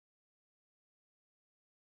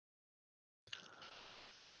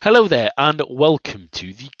Hello there, and welcome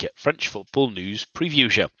to the Get French Football News Preview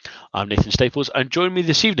Show. I'm Nathan Staples, and joining me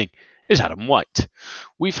this evening is Adam White.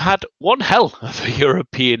 We've had one hell of a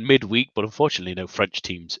European midweek, but unfortunately no French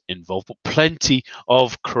teams involved, but plenty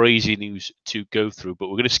of crazy news to go through. But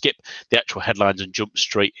we're going to skip the actual headlines and jump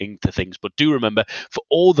straight into things. But do remember, for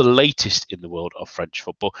all the latest in the world of French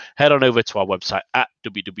football, head on over to our website at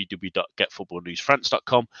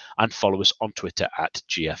www.getfootballnewsfrance.com and follow us on Twitter at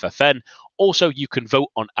GFFN. Also, you can vote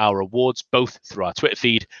on our awards both through our Twitter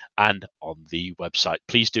feed and on the website.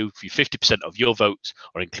 Please do, for 50% of your votes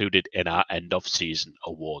are included in our end of season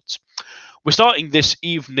awards. We're starting this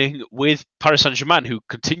evening with Paris Saint-Germain, who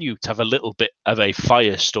continue to have a little bit of a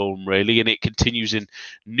firestorm, really, and it continues in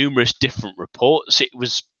numerous different reports. It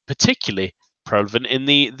was particularly prevalent in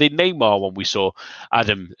the Neymar one we saw,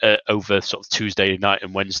 Adam, over sort of Tuesday night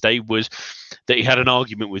and Wednesday, was that he had an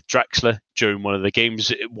argument with Draxler during one of the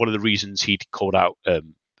games. One of the reasons he'd called out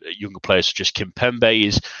younger players such as Kimpembe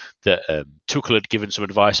is that Tuchel had given some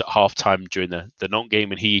advice at halftime during the Nantes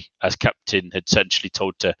game, and he, as captain, had essentially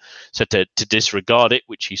said to disregard it,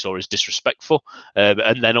 which he saw as disrespectful.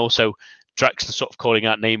 And then also Draxler sort of calling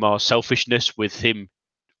out Neymar's selfishness, with him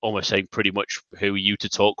almost saying pretty much who are you to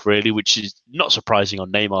talk, really, which is not surprising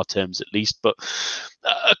on Neymar terms at least. But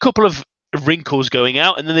a couple of wrinkles going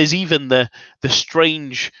out, and then there's even the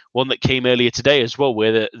strange one that came earlier today as well,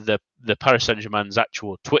 where the Paris Saint-Germain's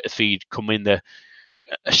actual Twitter feed come in a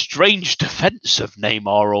strange defense of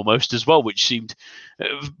Neymar almost as well, which seemed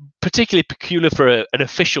particularly peculiar for an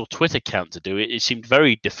official Twitter account to do. It seemed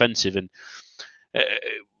very defensive and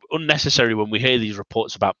unnecessary when we hear these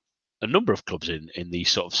reports about a number of clubs in these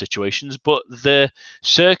sort of situations, but the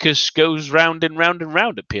circus goes round and round and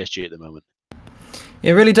round at PSG at the moment.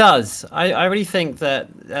 It really does. I really think that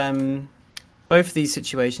both of these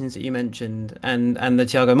situations that you mentioned and the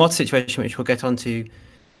Thiago Motta situation, which we'll get onto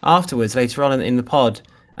afterwards later on in the pod,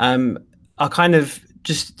 are kind of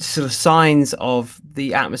just sort of signs of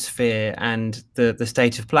the atmosphere and the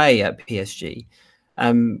state of play at PSG.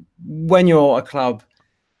 When you're a club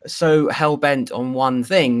so hell-bent on one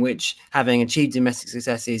thing, which, having achieved domestic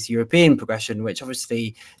success, is European progression, which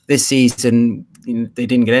obviously this season they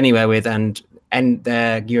didn't get anywhere with, and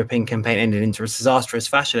their European campaign ended into a disastrous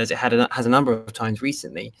fashion, as it has a number of times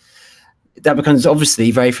recently. That becomes obviously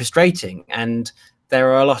very frustrating, and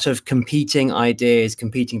there are a lot of competing ideas,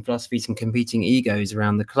 competing philosophies, and competing egos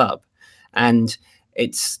around the club, and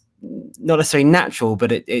it's not necessarily natural,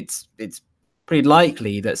 but it's pretty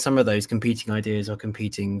likely that some of those competing ideas or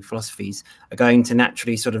competing philosophies are going to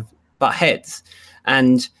naturally sort of butt heads.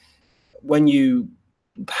 And when you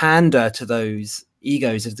pander to those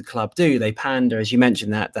egos of the club, they pander, as you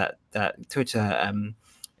mentioned, that Twitter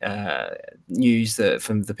news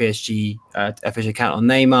from the PSG official account on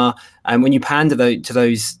Neymar, and when you pander to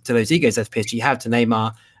those egos that PSG have to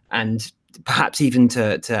Neymar, and perhaps even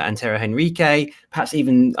to Antero Henrique, perhaps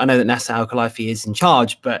even, I know that Nasser Al-Khelaifi is in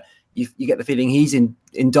charge, but you get the feeling he's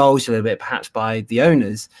indulged a little bit, perhaps by the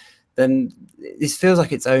owners, then this feels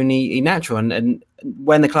like it's only natural. And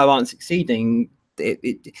when the club aren't succeeding,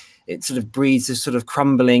 it sort of breeds this sort of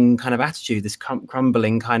crumbling kind of attitude, this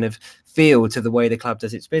crumbling kind of feel to the way the club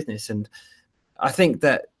does its business. And I think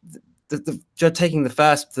that taking the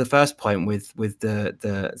first point with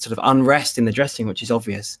the sort of unrest in the dressing, which is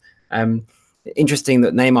obvious. Interesting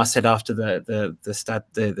that Neymar said after the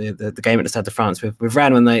game at the Stade de France with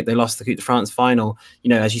Rennes, when they lost the Coupe de France final,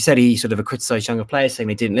 as you said, he sort of criticised younger players, saying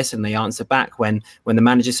they didn't listen. They answer back when the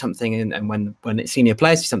manager's something, and when senior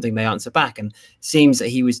players do something, they answer back. And it seems that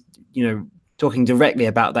he was talking directly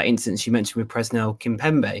about that instance you mentioned with Presnel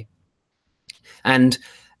Kimpembe. And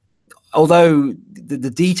although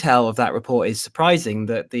the detail of that report is surprising,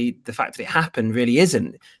 that the fact that it happened really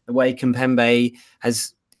isn't. The way Kimpembe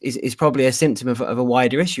is probably a symptom of a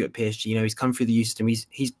wider issue at PSG. He's come through the youth system.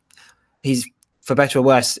 He's for better or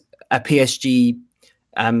worse a PSG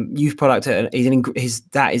youth product.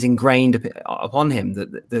 That is ingrained upon him.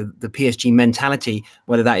 The PSG mentality,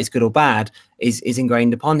 whether that is good or bad, is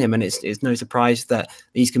ingrained upon him. And it's no surprise that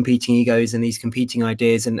these competing egos and these competing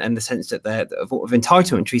ideas and the sense that they're of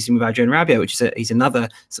entitlement, treating with Adrien Rabiot, which is he's another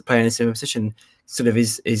player in a similar position, sort of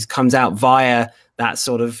comes out via that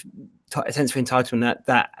sort of a sense of entitlement,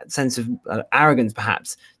 that sense of arrogance,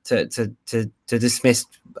 perhaps, to dismiss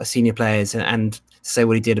senior players and say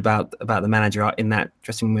what he did about the manager in that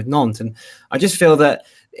dressing room with Nantes. And I just feel that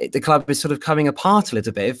the club is sort of coming apart a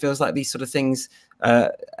little bit. It feels like these sort of things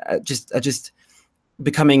are just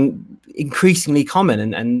becoming increasingly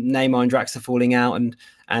common, and Neymar and Draxler falling out, and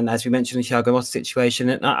as we mentioned, the Thiago Motta situation.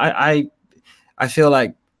 And I feel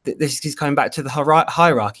like this is coming back to the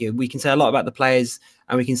hierarchy. We can say a lot about the players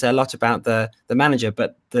and we can say a lot about the manager,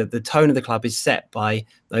 but the tone of the club is set by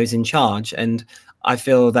those in charge. And I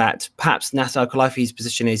feel that perhaps Nasser Al-Khelaifi's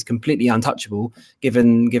position is completely untouchable,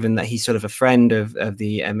 given that he's sort of a friend of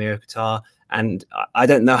the Emir of Qatar, and I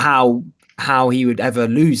don't know how he would ever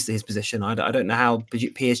lose his position. I don't know how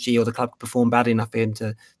PSG or the club could perform badly enough for him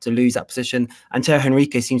to lose that position. And Thierry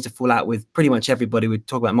Henrique seems to fall out with pretty much everybody. We'll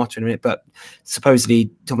talk about Motta in a minute, but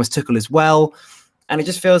supposedly Thomas Tuchel as well. And it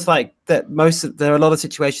just feels like that there are a lot of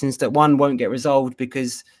situations that won't get resolved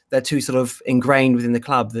because they're too sort of ingrained within the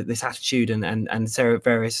club, that this attitude and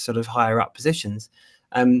various sort of higher up positions.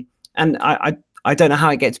 And I don't know how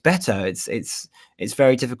it gets better. It's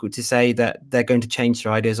very difficult to say that they're going to change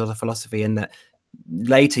their ideas or the philosophy, and that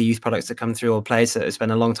later youth products that come through or players that have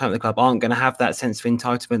spent a long time at the club aren't going to have that sense of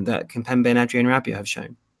entitlement that Kimpembe and Adrien Rabiot have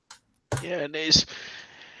shown. Yeah, and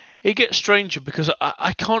it gets stranger because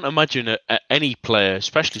I can't imagine any player,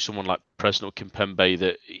 especially someone like Presnel Kimpembe,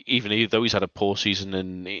 that even though he's had a poor season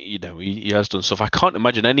and he has done stuff, I can't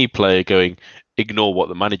imagine any player going, ignore what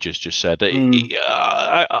the manager's just said.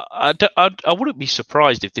 I wouldn't be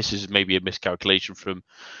surprised if this is maybe a miscalculation from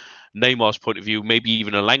Neymar's point of view, maybe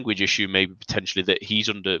even a language issue, maybe potentially that he's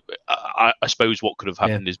under. I suppose what could have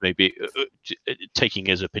happened is maybe taking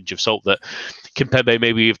as a pinch of salt that Kimpembe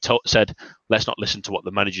maybe have said, let's not listen to what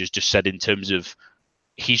the manager's just said in terms of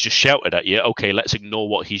he's just shouted at you. Okay, let's ignore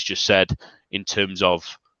what he's just said in terms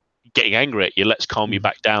of getting angry at you. Let's calm you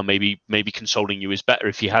back down. Maybe consoling you is better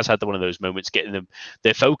if he has had one of those moments, getting them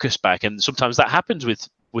their focus back. And sometimes that happens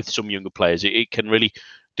with some younger players. It can really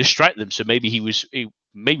distract them. So maybe he was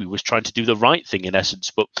trying to do the right thing in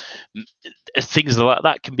essence, but things like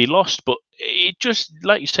that can be lost. But it just,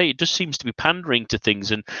 like you say, it just seems to be pandering to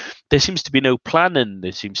things, and there seems to be no plan, and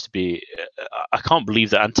there seems to be. I can't believe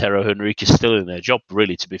that Antero Henrique is still in their job,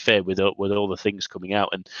 really, to be fair, with all the things coming out.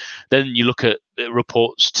 And then you look at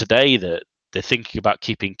reports today that they're thinking about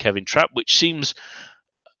keeping Kevin Trapp, which seems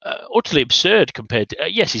utterly absurd compared to.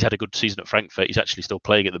 Yes, he's had a good season at Frankfurt. He's actually still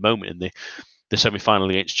playing at the moment in the semi-final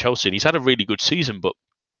against Chelsea, and he's had a really good season, but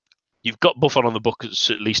you've got Buffon on the books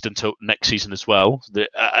at least until next season as well.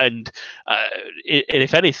 And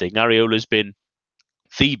if anything, Areola's been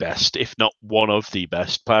the best, if not one of the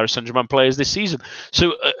best Paris Saint-Germain players this season.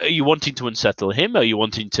 So are you wanting to unsettle him? Are you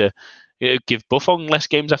wanting to give Buffon less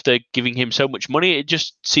games after giving him so much money? It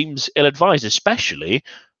just seems ill-advised, especially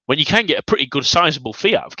when you can get a pretty good sizable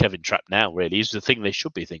fee out of Kevin Trapp now. Really is the thing they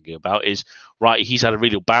should be thinking about. Is right, he's had a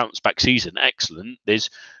real bounce back season, excellent. There's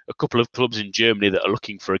a couple of clubs in Germany that are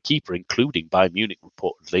looking for a keeper, including Bayern Munich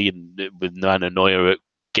reportedly, and with Manuel Neuer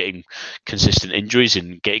getting consistent injuries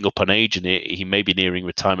and getting up on age, and he may be nearing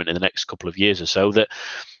retirement in the next couple of years or so, that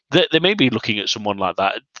they may be looking at someone like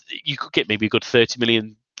that. You could get maybe a good 35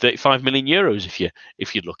 million euros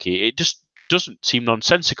if you're lucky. It just doesn't seem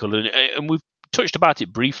nonsensical, and we've touched about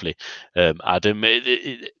it briefly, Adam.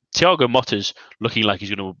 Thiago Motta's looking like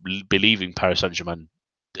he's going to be leaving Paris Saint-Germain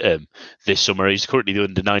this summer. He's currently the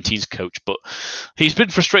under-19s coach, but he's been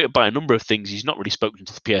frustrated by a number of things. He's not really spoken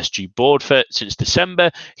to the PSG board since December.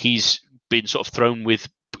 He's been sort of thrown with.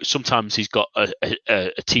 Sometimes he's got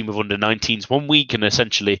a team of under-19s one week, and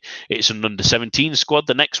essentially it's an under-17 squad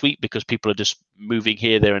the next week because people are just moving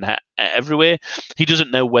here, there, and everywhere. He doesn't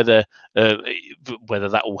know whether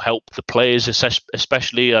that will help the players,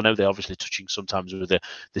 especially. I know they're obviously touching sometimes with the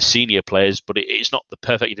senior players, but it's not the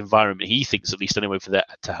perfect environment, he thinks, at least anyway, for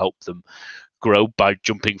that to help them grow by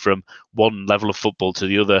jumping from one level of football to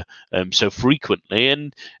the other so frequently,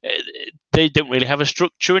 and they don't really have a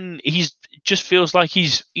structure, and he just feels like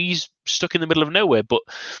he's stuck in the middle of nowhere. But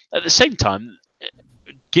at the same time,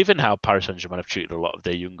 given how Paris Saint-Germain have treated a lot of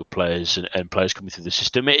their younger players and players coming through the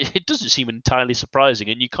system, it doesn't seem entirely surprising,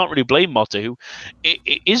 and you can't really blame Motta, who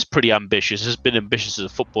is pretty ambitious, has been ambitious as a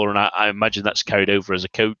footballer, and I imagine that's carried over as a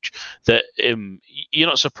coach, that you're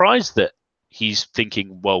not surprised that he's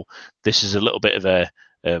thinking, well, this is a little bit of a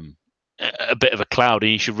cloud,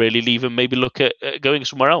 and you should really leave and maybe look at going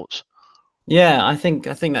somewhere else. Yeah, I think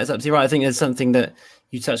that's absolutely right. I think there's something that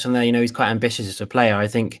you touched on there. He's quite ambitious as a player, I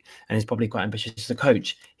think, and he's probably quite ambitious as a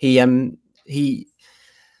coach. He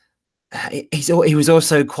was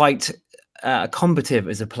also quite combative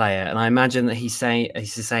as a player, and I imagine that he's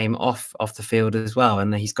the same off the field as well,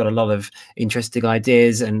 and he's got a lot of interesting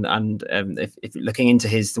ideas. And if looking into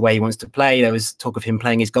the way he wants to play, there was talk of him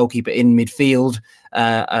playing his goalkeeper in midfield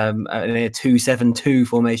in a 2-7-2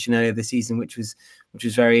 formation earlier this season, which was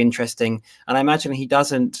very interesting. And I imagine he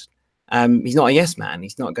doesn't He's not a yes man.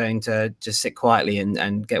 He's not going to just sit quietly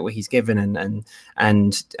and get what he's given.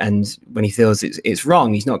 And when he feels it's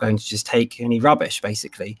wrong, he's not going to just take any rubbish,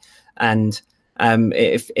 basically. And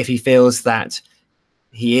if he feels that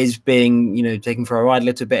he is being, taken for a ride a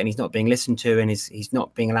little bit, and he's not being listened to, and he's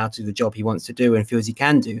not being allowed to do the job he wants to do and feels he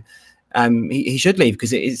can do, he should leave,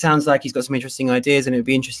 because it sounds like he's got some interesting ideas, and it would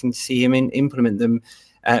be interesting to see him implement them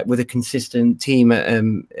with a consistent team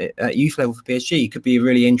at youth level for PSG. He could be a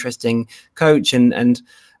really interesting coach, and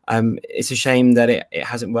it's a shame that it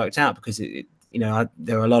hasn't worked out, because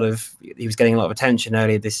there were he was getting a lot of attention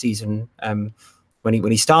earlier this season when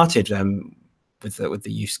he started with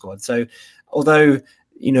the youth squad. So although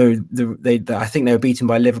I think they were beaten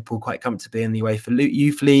by Liverpool quite comfortably in the UEFA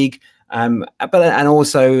Youth League, but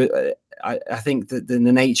also I think that the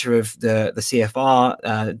nature of the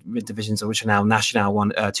CFR divisions, which are now National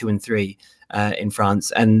 1, 2, and 3 in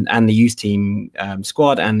France, and the youth team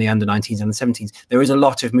squad, and the under-19s and the 17s, there is a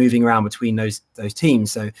lot of moving around between those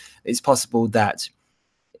teams. So it's possible that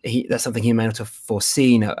that's something he may not have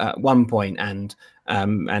foreseen at one point, and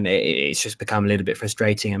it's just become a little bit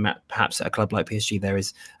frustrating. And perhaps at a club like PSG, there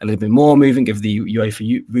is a little bit more moving of the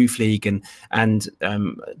UEFA Youth League, and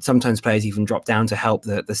sometimes players even drop down to help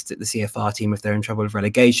the CFR team if they're in trouble with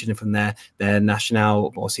relegation from their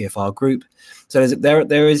National or CFR group. So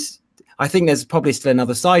there is, I think there's probably still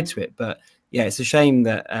another side to it, but yeah, it's a shame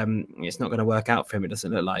that it's not going to work out for him. It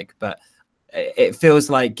doesn't look like, but it feels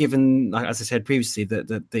like, given, like, as I said previously, that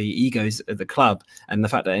the egos of the club and the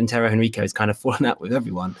fact that Antero Henrique has kind of fallen out with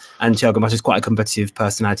everyone, and Thiago Motta is quite a competitive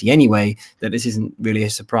personality anyway, that this isn't really a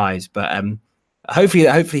surprise. But hopefully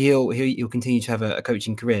he'll continue to have a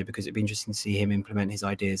coaching career, because it'd be interesting to see him implement his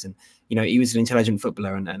ideas. And he was an intelligent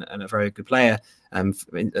footballer and a very good player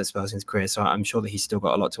as well as his career, so I'm sure that he's still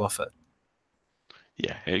got a lot to offer.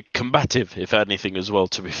 Yeah, combative, if anything, as well.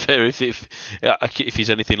 To be fair, if he's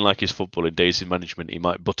anything like his footballing days in management, he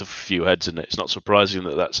might butt a few heads, and it's not surprising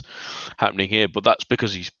that that's happening here. But that's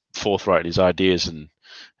because he's forthright in his ideas, and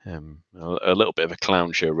a little bit of a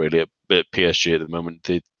clown show really at PSG at the moment.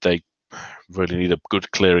 They really need a good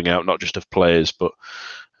clearing out, not just of players, but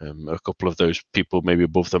a couple of those people maybe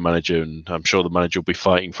above the manager, and I'm sure the manager will be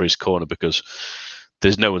fighting for his corner, because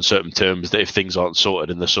there's no uncertain terms that if things aren't sorted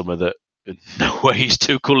in the summer, that no way he's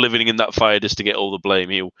too cool living in that fire just to get all the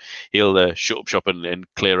blame. He'll shut up shop and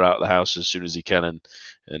clear out the house as soon as he can, and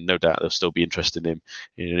no doubt they'll still be interested in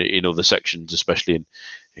him in other sections, especially in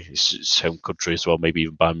his home country as well. Maybe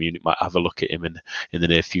even Bayern Munich might have a look at him in the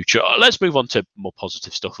near future. Let's move on to more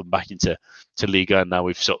positive stuff and back into Liga. And now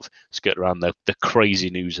we've sort of skirted around the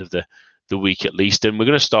crazy news of the week at least, and we're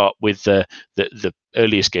going to start with the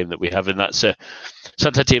earliest game that we have, and that's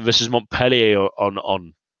Saint-Etienne versus Montpellier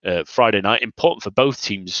on Friday night. Important for both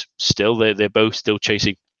teams still. They're both still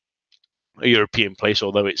chasing a European place,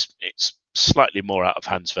 although it's slightly more out of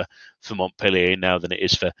hands for Montpellier now than it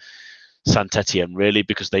is for Saint-Etienne, really,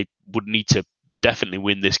 because they would need to definitely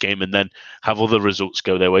win this game and then have other results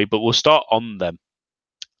go their way. But we'll start on them,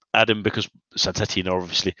 Adam, because Saint-Etienne are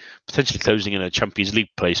obviously potentially closing in a Champions League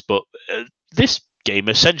place, but this game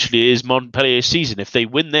essentially is Montpellier's season. If they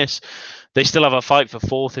win this, they still have a fight for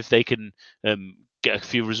fourth if they can get a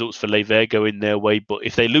few results for Les Verts going their way. But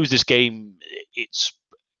if they lose this game, it's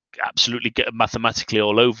absolutely mathematically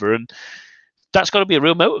all over, and that's got to be a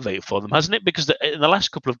real motivator for them, hasn't it? Because in the last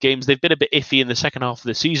couple of games, they've been a bit iffy in the second half of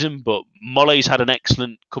the season, but Molle's had an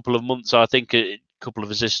excellent couple of months. I think a couple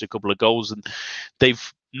of assists, a couple of goals, and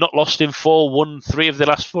they've not lost in 4, won 3 of the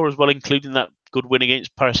last 4 as well, including that good win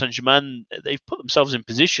against Paris Saint-Germain. They've put themselves in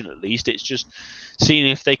position, at least. It's just seeing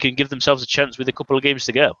if they can give themselves a chance with a couple of games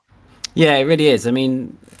to go. Yeah, it really is. I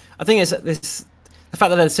mean, I think it's the fact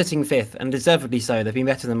that they're sitting 5th, and deservedly so. They've been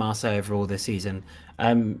better than Marseille overall this season.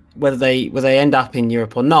 Whether they end up in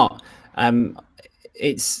Europe or not, I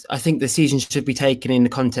think the season should be taken in the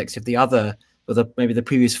context of maybe the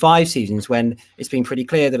previous 5 seasons, when it's been pretty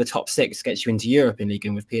clear that a top 6 gets you into Europe in Ligue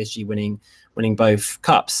 1, with PSG winning both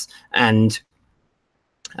cups, and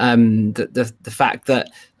the fact that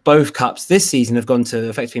both cups this season have gone to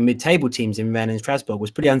effectively mid-table teams in Rennes and Strasbourg was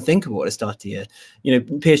pretty unthinkable at the start of the year.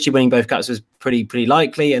 PSG winning both cups was pretty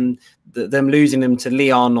likely, and them losing them to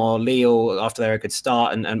Lyon or Lille after they're a good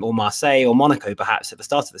start, or Marseille or Monaco perhaps at the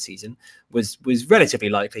start of the season was relatively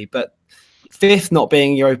likely. But 5th not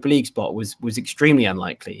being Europa League spot was extremely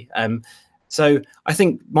unlikely. So I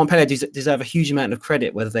think Montpellier deserve a huge amount of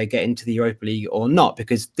credit whether they get into the Europa League or not,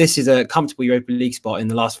 because this is a comfortable Europa League spot in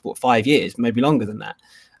the last 5 years, maybe longer than that.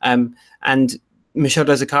 And Michel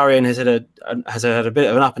de Zakarian has had a bit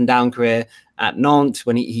of an up and down career at Nantes,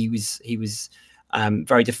 when he was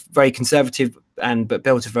very conservative but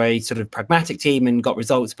built a very sort of pragmatic team and got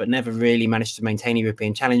results, but never really managed to maintain a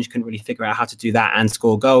European challenge. Couldn't really figure out how to do that and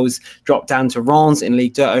score goals. Dropped down to Reims in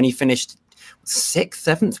Ligue 2, only finished 6th,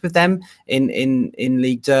 7th with them in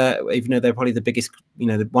Ligue 2, even though they're probably the biggest,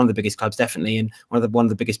 one of the biggest clubs definitely, and one of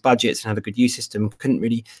the biggest budgets and had a good youth system. Couldn't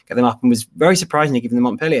really get them up and was very surprisingly given the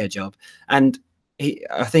Montpellier job. And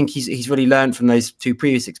I think he's really learned from those 2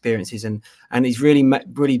 previous experiences, and he's really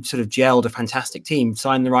sort of gelled a fantastic team,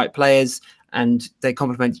 signed the right players, and they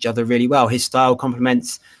complement each other really well. His style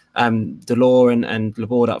complements Delors and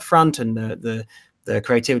Laborde up front, and the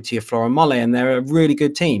creativity of Florent Mollet, and they're a really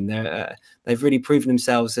good team. They've really proven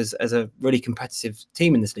themselves as a really competitive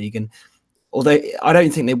team in this league. And although I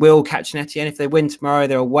don't think they will catch Saint Etienne, if they win tomorrow,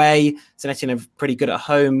 they're away. Saint Etienne are pretty good at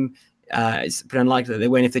home. It's pretty unlikely that they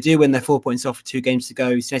win. If they do win, they're 4 points off with 2 games to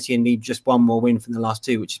go. Saint Etienne need just 1 more win from the last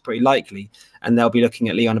 2, which is pretty likely, and they'll be looking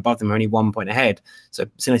at Lyon above them, only 1 point ahead. So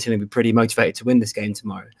Saint Etienne will be pretty motivated to win this game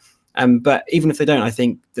tomorrow. But even if they don't, I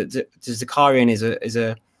think that Zakarian is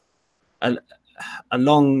a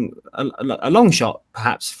long shot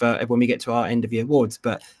perhaps for when we get to our end of year awards,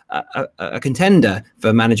 but a contender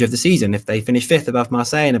for manager of the season if they finish 5th above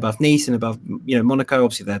Marseille and above Nice and above Monaco.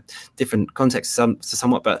 Obviously they're different contexts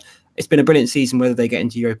somewhat, but it's been a brilliant season whether they get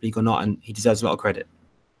into Europa League or not, and he deserves a lot of credit.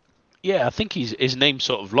 Yeah, I think his name's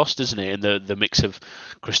sort of lost, isn't it, in the mix of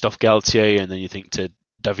Christophe Galtier, and then you think to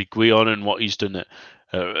David Guillon and what he's done at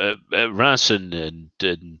Reims and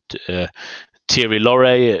Thierry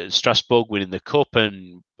Loret at Strasbourg winning the cup,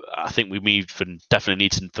 and I think we definitely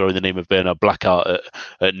need to throw the name of Bernard Blackout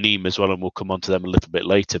at Nîmes as well, and we'll come on to them a little bit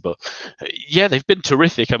later. But yeah, they've been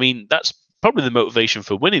terrific. I mean, that's probably the motivation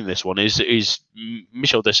for winning this one is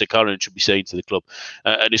Michel Zakarian should be saying to the club,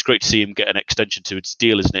 and it's great to see him get an extension to its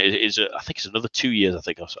deal, isn't it? I think it's another 2 years. I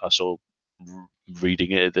think I saw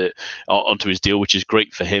reading it onto his deal, which is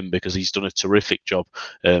great for him because he's done a terrific job.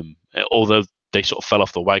 Although they sort of fell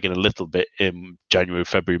off the wagon a little bit in January,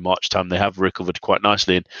 February, March time, they have recovered quite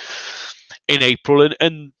nicely in April.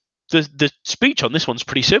 And the speech on this one's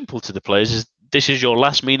pretty simple to the players: is this is your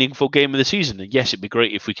last meaningful game of the season. And yes, it'd be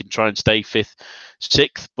great if we can try and stay 5th,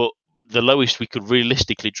 6th, but the lowest we could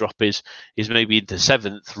realistically drop is maybe into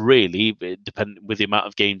 7th, really, depending with the amount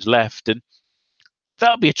of games left. And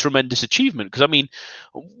that'll be a tremendous achievement because, I mean,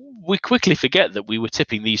 we quickly forget that we were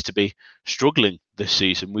tipping these to be struggling this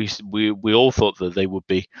season. We all thought that they would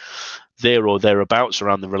be there or thereabouts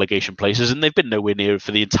around the relegation places, and they've been nowhere near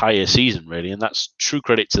for the entire season, really. And that's true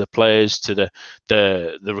credit to the players, to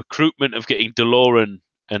the recruitment of getting Delors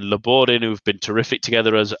and Laborde in, who've been terrific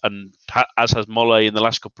together, as has Mollet in the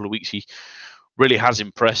last couple of weeks. He really has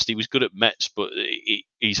impressed. He was good at Metz, but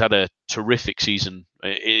he's had a terrific season,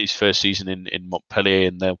 his first season in Montpellier,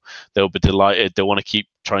 and they'll be delighted. They want to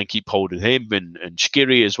try and keep hold of him and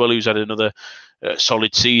Shkiri as well, who's had another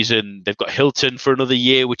solid season. They've got Hilton for another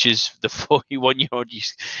year, which is the 41-year-old.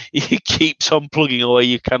 He keeps on plugging away.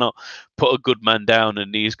 You cannot put a good man down,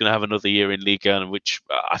 and he's going to have another year in Ligue 1, which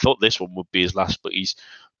I thought this one would be his last, but he's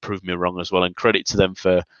proved me wrong as well. And credit to them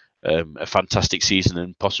for a fantastic season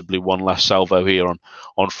and possibly one last salvo here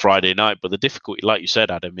on Friday night. But the difficulty, like you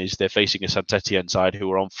said, Adam, is they're facing a Saint Etienne side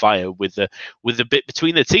who are on fire with the bit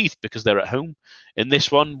between their teeth because they're at home in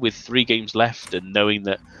this one with 3 games left, and knowing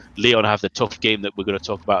that Lyon have the tough game that we're going to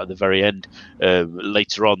talk about at the very end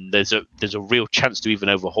later on. There's a real chance to even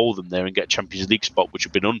overhaul them there and get Champions League spot, which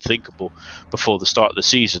had been unthinkable before the start of the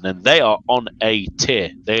season. And they are on a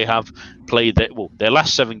tear. They have played their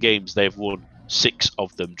last 7 games. They've won 6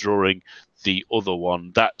 of them, drawing the other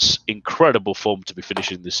one. That's incredible form to be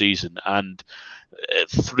finishing the season. And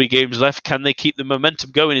 3 games left. Can they keep the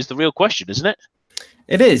momentum going is the real question, isn't it?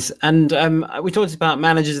 It is. And we talked about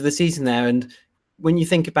managers of the season there. And when you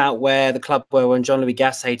think about where the club were when Jean-Louis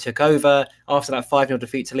Gasset took over after that 5-0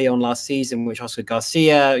 defeat to Lyon last season, which Oscar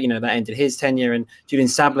Garcia, that ended his tenure, and Julien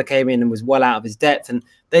Sablé came in and was well out of his depth. And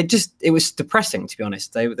it was depressing, to be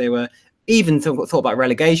honest. They were even thought about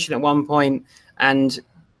relegation at one point, and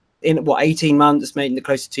in 18 months, maybe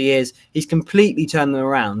close to 2 years, he's completely turned them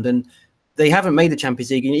around, and they haven't made the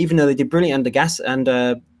Champions League. Even though they did brilliant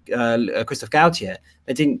under Christophe Galtier,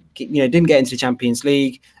 they didn't get into the Champions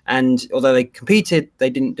League, and although they competed, they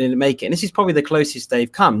didn't make it. And this is probably the closest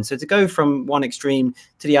they've come. So to go from one extreme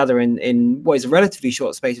to the other in what is a relatively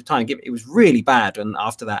short space of time, it was really bad. And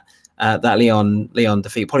after that Lyon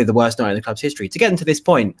defeat, probably the worst night in the club's history, to get into this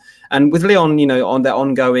point. And with Lyon, on their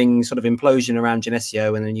ongoing sort of implosion around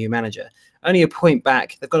Genesio and the new manager, only a point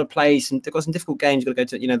back. They've got to play they've got some difficult games. You've got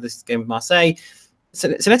to go to, this game with Marseille.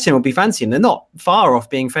 Etienne will be fancy, and they're not far off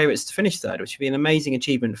being favourites to finish third, which would be an amazing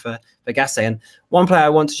achievement for Gasset. And one player I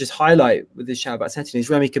want to just highlight with this shout about St Etienne is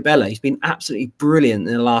Remy Cabella. He's been absolutely brilliant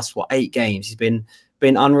in the last 8 games. He's been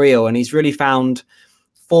unreal, and he's really found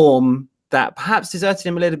form that perhaps deserted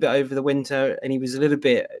him a little bit over the winter, and he was a little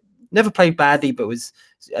bit, never played badly, but was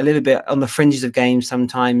a little bit on the fringes of games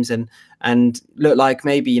sometimes, and looked like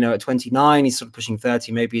maybe, at 29, he's sort of pushing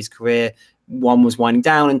 30, maybe his career, 1, was winding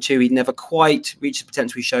down, and 2, he'd never quite reached the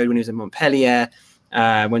potential he showed when he was at Montpellier.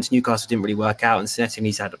 Went to Newcastle, didn't really work out, and St Etienne,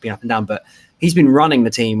 he's been up and down, but he's been running the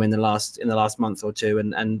team in the last month or two,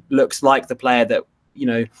 and looks like the player that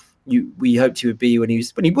we hoped he would be when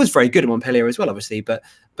he was very good at Montpellier as well, obviously, but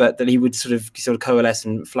that he would sort of coalesce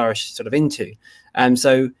and flourish sort of into.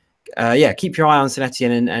 So keep your eye on St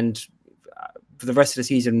Etienne, and for the rest of the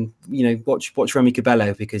season, watch Remy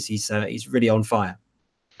Cabella, because he's really on fire.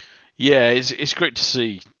 Yeah, it's great to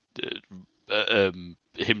see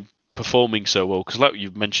him performing so well, because like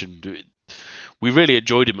you've mentioned, we really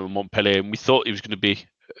enjoyed him at Montpellier, and we thought he was going to be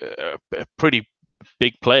a pretty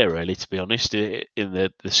big player, really, to be honest, in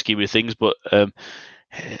the scheme of things. But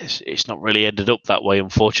it's not really ended up that way,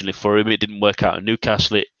 unfortunately, for him. It didn't work out at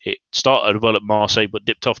Newcastle. It started well at Marseille, but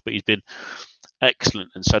dipped off. But he's been excellent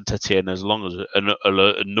in Saint Etienne, as long as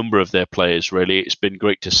a number of their players, really. It's been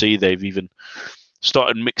great to see. They've even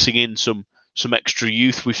started mixing in some extra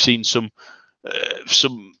youth. We've seen some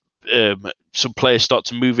players start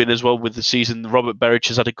to move in as well with the season. Robert Berich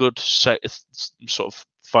has had a good sort of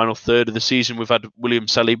final third of the season. We've had William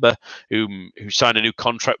Saliba, who signed a new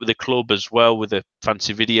contract with the club as well, with a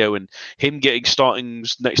fancy video, and him getting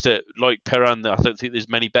startings next to Loic Perrin. I don't think there's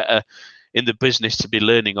many better in the business to be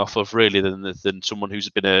learning off of, really, than someone who's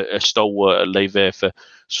been a stalwart at Les Verts for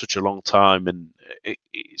such a long time. And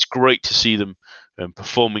it's great to see them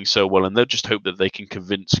performing so well, and they'll just hope that they can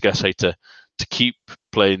convince Gasset to keep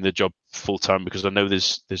playing the job full time, because I know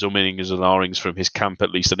there's ummings and ahhings from his camp,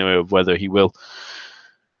 at least anyway, of whether he will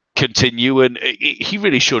continue. And he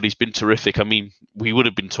really should. He's been terrific. I mean, we would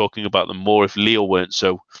have been talking about them more if Lille weren't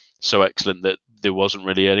so excellent, that there wasn't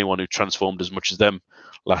really anyone who transformed as much as them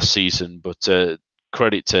last season. But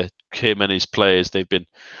credit to him and his players. They've been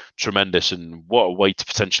tremendous, and what a way to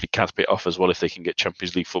potentially cap it off as well. If they can get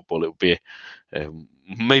Champions League football, it would be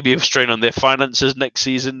maybe a strain on their finances next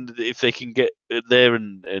season if they can get there,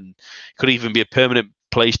 and could even be a permanent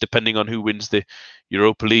place depending on who wins the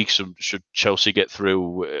Europa League. So should Chelsea get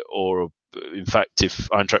through, or in fact, if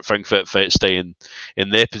Eintracht Frankfurt stay in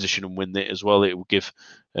their position and win it as well, it will give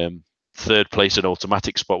third place an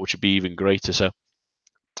automatic spot, which would be even greater. So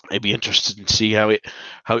it'd be interesting to see how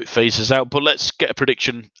it phases out. But let's get a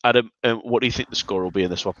prediction, Adam. What do you think the score will be in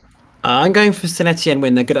this one? I'm going for St Etienne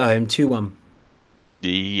win. They're good at home, 2-1.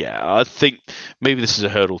 Yeah, I think maybe this is a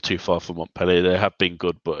hurdle too far for Montpellier. They have been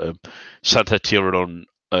good, but Saint Etienne are on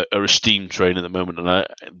a steam train at the moment, and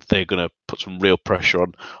they're going to put some real pressure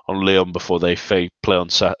on Lyon before they play on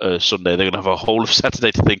Sunday. They're going to have a whole of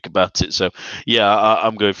Saturday to think about it. So, yeah,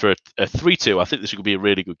 I'm going for a 3-2. I think this will be a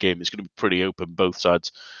really good game. It's going to be pretty open. Both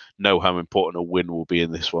sides know how important a win will be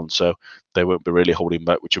in this one, so they won't be really holding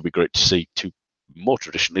back, which will be great to see. Two more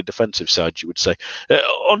traditionally defensive sides, you would say.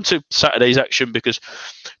 On to Saturday's action, because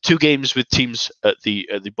two games with teams at the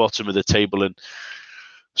bottom of the table, and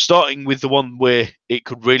starting with the one where it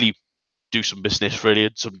could really do some business, really,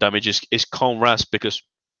 and some damage is Caen Reims, because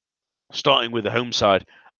starting with the home side,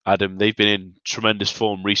 Adam, they've been in tremendous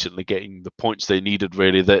form recently, getting the points they needed,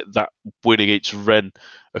 really. That win against Rennes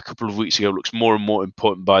a couple of weeks ago looks more and more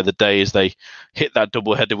important by the day as they hit that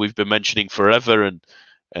double-header we've been mentioning forever,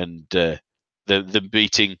 and them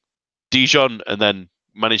beating Dijon, and then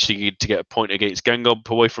managed to get a point against Guingamp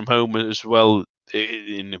away from home as well,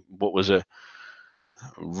 in what was a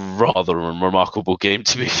rather remarkable game,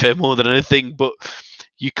 to be fair, more than anything. But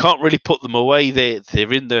you can't really put them away.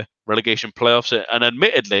 They're in the relegation playoffs, and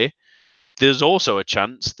admittedly, there's also a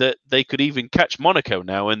chance that they could even catch Monaco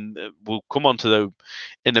now, and we'll come on to them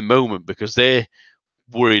in a moment, because they're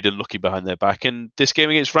worried and looking behind their back, and this game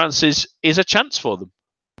against France is a chance for them.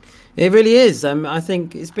 It really is. I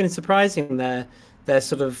think it's been surprising their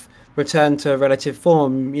sort of return to relative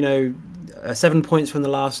form. 7 points from the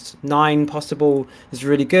last 9 possible is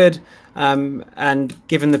really good. And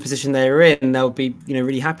given the position they're in, they'll be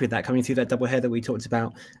really happy with that, coming through that double header that we talked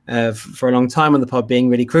about for a long time on the pod being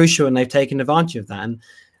really crucial, and they've taken advantage of that. And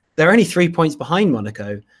they're only 3 points behind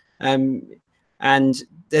Monaco. And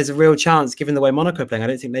there's a real chance, given the way Monaco are playing. I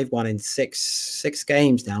don't think they've won in six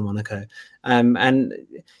games now, Monaco. And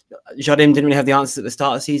Jardim didn't really have the answers at the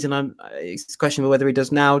start of the season. It's questionable whether he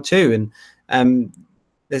does now too. And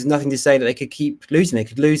there's nothing to say that they could keep losing. They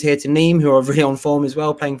could lose here to Nîmes, who are really on form as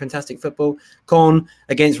well, playing fantastic football. Caen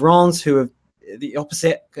against Reims, who are the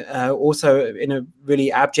opposite, also in a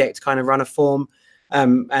really abject kind of run of form.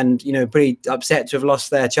 And, you know, pretty upset to have lost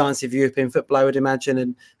their chance of European football, I would imagine,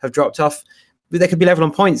 and have dropped off. But they could be level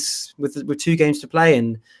on points with 2 games to play.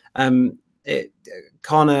 And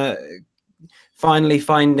Connor finally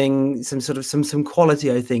finding some quality,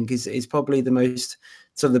 I think, is probably the most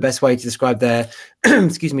sort of the best way to describe their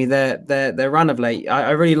excuse me, their run of late.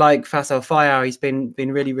 I really like Faisal Fayao. He's been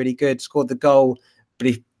really, really good. Scored the goal, but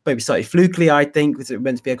he maybe slightly flukily, I think, was it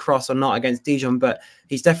meant to be a cross or not against Dijon, but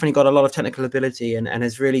he's definitely got a lot of technical ability and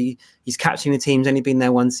has really, he's capturing the team's only been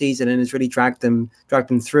there one season and has really dragged them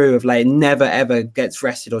through of late. Never ever gets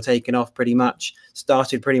rested or taken off pretty much.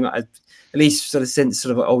 Started pretty much, at least sort of since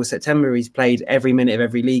sort of August, September, he's played every minute of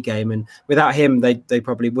every league game. And without him, they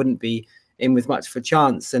probably wouldn't be in with much of a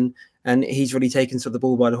chance. And he's really taken sort of the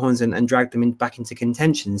ball by the horns and dragged them back into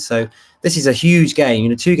contention. So this is a huge game. You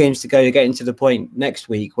know, 2 games to go. You're getting to the point next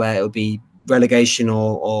week where it'll be relegation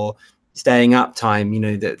or staying up time. You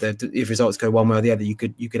know, if results go one way or the other, you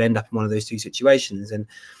could end up in one of those 2 situations.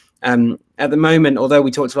 And at the moment, although we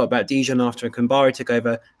talked a lot about Dijon after Kambari took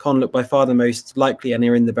over, Caen looked by far the most likely and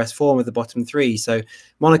they're in the best form of the bottom 3. So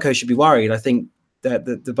Monaco should be worried. I think that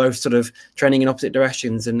they're both sort of trending in opposite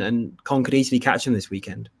directions, and Caen could easily catch them this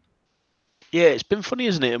weekend. Yeah, it's been funny,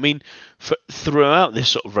 isn't it? I mean, throughout this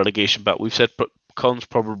sort of relegation battle, we've said Caen's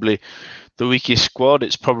probably the weakest squad.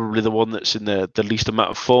 It's probably the one that's in the least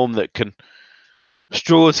amount of form that can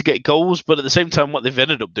struggle to get goals. But at the same time, what they've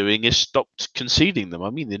ended up doing is stopped conceding them. I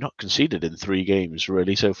mean, they're not conceded in 3 games,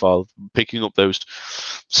 really, so far, picking up those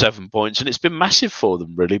 7 points. And it's been massive for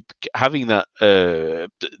them, really, having that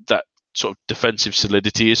that sort of defensive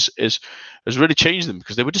solidity has really changed them,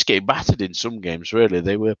 because they were just getting battered in some games, really.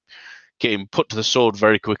 They were getting put to the sword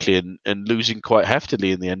very quickly and losing quite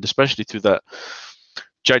heftily in the end, especially through that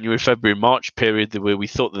January, February, March period where we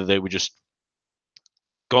thought that they were just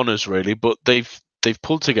goners, really. But they've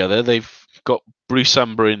pulled together. They've got Bruce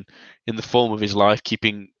Samba in the form of his life,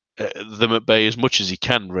 keeping them at bay as much as he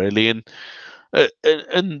can, really.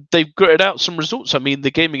 And they've gritted out some results. I mean,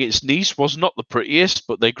 the game against Nice was not the prettiest,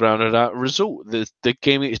 but they grounded out a result. The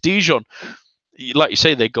game against Dijon, like you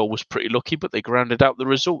say, their goal was pretty lucky, but they grounded out the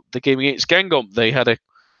result. The game against Guingamp, they had a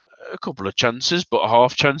couple of chances, but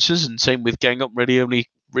half chances, and same with Guingamp,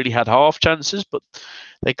 only had half chances, but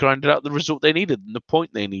they grounded out the result they needed and the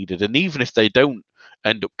point they needed. And even if they don't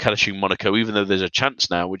end up catching Monaco, even though there's a chance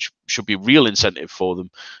now, which should be real incentive for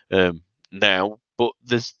them now, but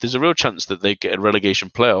there's a real chance that they get a relegation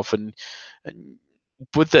playoff, and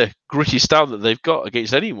with the gritty style that they've got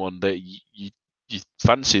against anyone, that you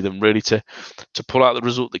fancy them really to pull out the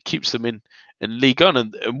result that keeps them in Ligue 1.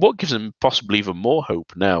 And what gives them possibly even more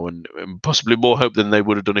hope now, and possibly more hope than they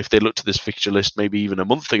would have done if they looked at this fixture list maybe even a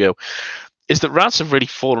month ago, is that Reims have really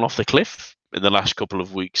fallen off the cliff in the last couple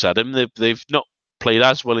of weeks, Adam. They've not played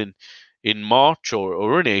as well in March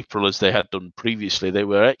or in April as they had done previously. They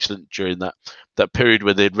were excellent during that period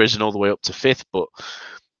where they'd risen all the way up to 5th, but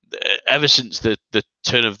ever since the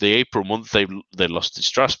turn of the April month, they lost to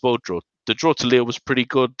Strasbourg. The draw to Lille was pretty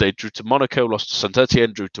good. They drew to Monaco, lost to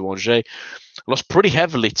Saint-Etienne, drew to Angers, lost pretty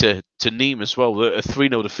heavily to Nîmes as well, a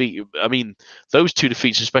 3-0 defeat. I mean, those 2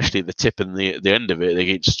 defeats, especially at the tip and the end of it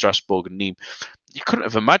against Strasbourg and Nîmes, you couldn't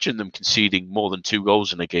have imagined them conceding more than 2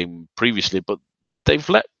 goals in a game previously, but they've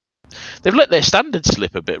let their standards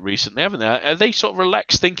slip a bit recently, haven't they? Are they sort of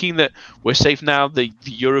relaxed, thinking that we're safe now, the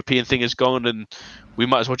European thing is gone, and we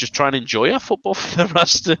might as well just try and enjoy our football for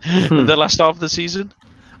the last half of the season?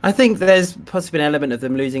 I think there's possibly an element of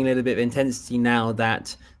them losing a little bit of intensity now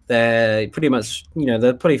that they're pretty much, you know,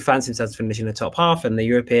 they're probably fancy themselves finishing the top half, and the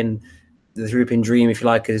European dream, if you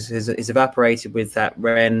like, is evaporated with that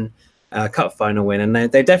Rennes Cup final win. And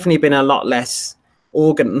they've definitely been a lot less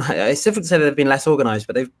organized. It's difficult to say they've been less organized,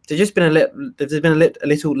 but they've just been there's been a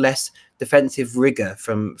little less defensive rigor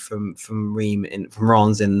from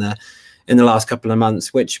Reims in the last couple of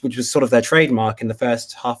months, which was sort of their trademark in the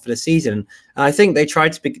first half of the season. And I think they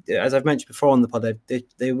tried to be, as I've mentioned before on the pod,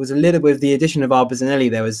 there was a little, with the addition of Arbazanelli,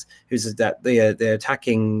 who's the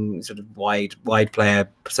attacking sort of wide player,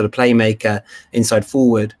 sort of playmaker inside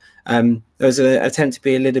forward. There was an attempt to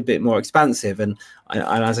be a little bit more expansive, and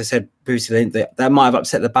as I said previously, that might have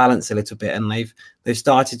upset the balance a little bit, and they've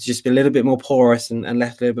started to just be a little bit more porous and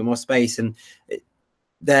left a little bit more space, and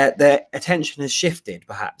their attention has shifted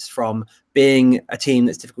perhaps from being a team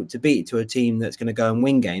that's difficult to beat to a team that's going to go and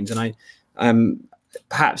win games. And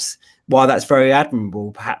perhaps while that's very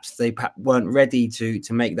admirable, perhaps they weren't ready to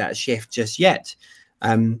make that shift just yet.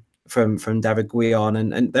 from David Guillon,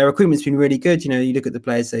 and their recruitment's been really good. You look at the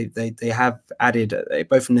players they have added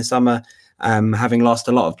both in the summer, having lost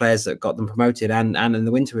a lot of players that got them promoted, and in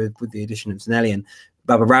the winter with the addition of Zanelli. And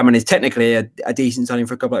Baba Rahman is technically a decent signing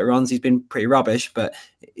for a couple like runs. He's been pretty rubbish, but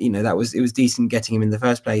it was decent getting him in the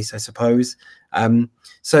first place, I suppose.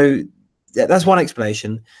 So that's one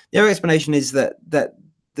explanation. The other explanation is that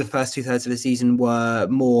the first 2/3 of the season were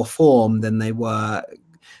more form than they were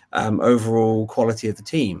overall quality of the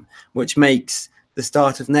team, which makes the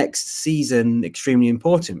start of next season extremely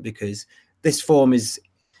important, because this form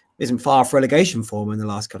isn't far off relegation form in the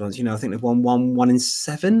last couple of months. I think they've won 1 in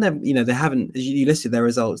 7. They haven't, as you listed their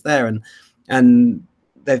results there, and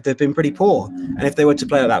they've been pretty poor. And if they were to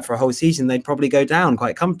play like that for a whole season, they'd probably go down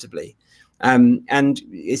quite comfortably. And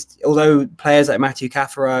although players like Mathieu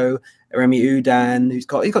Cafaro, Remy Udan, he's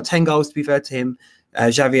got 10 goals to be fair to him,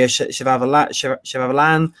 Javier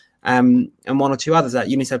Chevavalan, and one or two others, like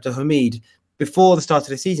Younes Abdelhamid, before the start of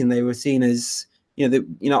the season, they were seen as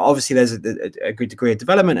obviously there's a good degree of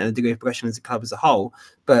development and a degree of progression as a club as a whole,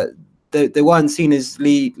 but they weren't seen as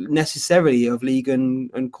necessarily of league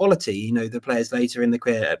and quality. The players later in the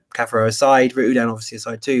career, Cafaro aside, Udan obviously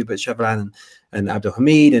aside too, but Chevavalan and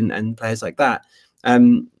Abdelhamid and players like that,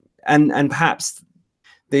 and perhaps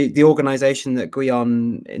the organisation that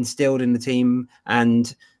Guillon instilled in the team,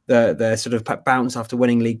 and the sort of bounce after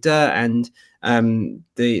winning Ligue 2, and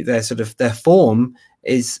their form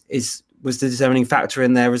was the determining factor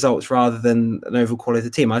in their results rather than an overall quality of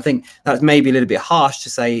the team. I think that's maybe a little bit harsh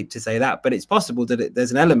to say that, but it's possible that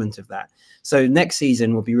there's an element of that. So next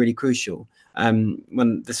season will be really crucial.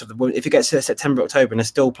 When if it gets to September, October, and they're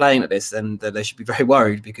still playing like this, then they should be very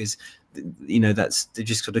worried, because they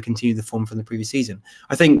just sort of continue the form from the previous season.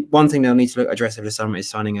 I think one thing they'll need to address over the summer is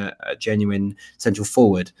signing a genuine central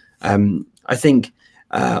forward. I think.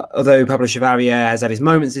 Although Pablo Chevalier has had his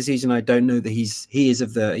moments this season, I don't know that he's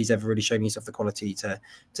ever really shown himself the quality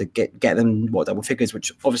to get them double figures,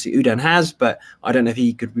 which obviously Udan has, but I don't know if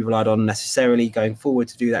he could be relied on necessarily going forward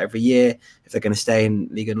to do that every year if they're going to stay in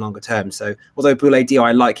league in longer term. So although Boulaye Dia,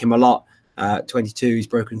 I like him a lot, 22, he's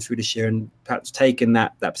broken through this year and perhaps taken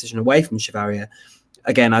that position away from Chevalier.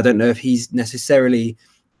 Again, I don't know if he's necessarily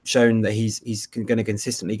shown that he's going to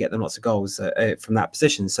consistently get them lots of goals from that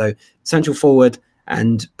position. So central forward,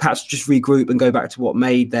 and perhaps just regroup and go back to what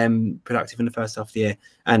made them productive in the first half of the year.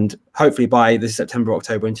 And hopefully by the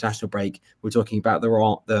September-October international break, we're talking about the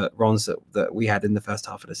runs that we had in the first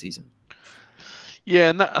half of the season.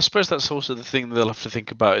 Yeah, and I suppose that's also the thing they'll have to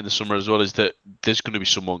think about in the summer as well, is that there's going to be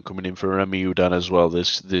someone coming in for Remy Udan as well.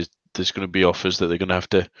 There's going to be offers that they're going to have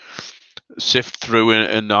to sift through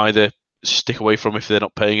and either stick away from if they're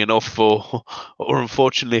not paying enough, or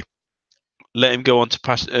unfortunately let him go on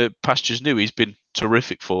to pastures new. He's been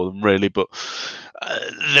terrific for them, really, but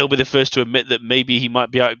they'll be the first to admit that maybe he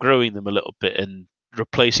might be outgrowing them a little bit, and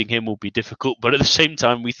replacing him will be difficult. But at the same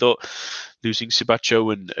time, we thought losing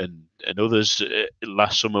Sibacho and others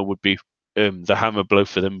last summer would be the hammer blow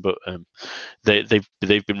for them. But they've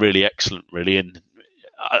been really excellent, really, and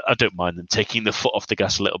I don't mind them taking the foot off the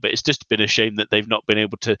gas a little bit. It's just been a shame that they've not been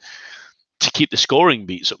able to keep the scoring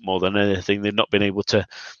beats up more than anything. They've not been able to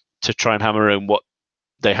try and hammer home what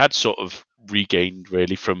they had sort of regained,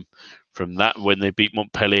 really, from that when they beat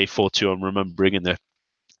Montpellier 4-2. I'm remembering, and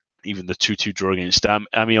even the 2-2 draw against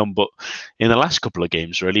Amiens. But in the last couple of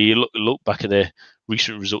games, really, you look back at their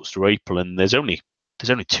recent results through April, and there's only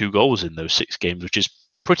 2 goals in those 6 games, which is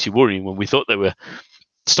pretty worrying when we thought they were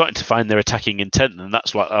starting to find their attacking intent. And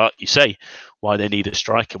that's like you say, why they need a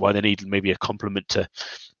striker, why they need maybe a complement to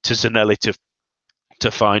Zanelli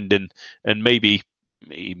to find, and maybe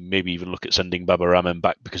even look at sending Baba Rahman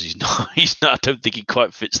back, because he's not. I don't think he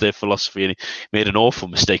quite fits their philosophy, and he made an awful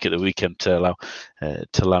mistake at the weekend to allow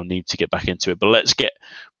Nîmes to get back into it. But let's get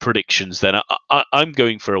predictions then. I'm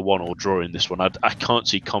going for a 1-1 draw in this one. I can't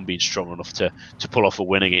see Caen being strong enough to pull off a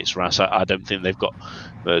win against Reims. I don't think they've got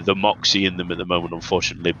the moxie in them at the moment,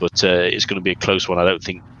 unfortunately. But it's going to be a close one. I don't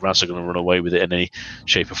think Reims are going to run away with it in any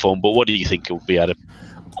shape or form. But what do you think it will be, Adam?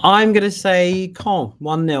 I'm going to say Caen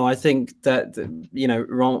 1-0. I think that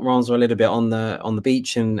Reims are a little bit on the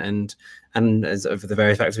beach and as over the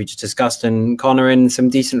various factors we just discussed, and Caen are in some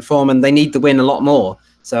decent form and they need the win a lot more.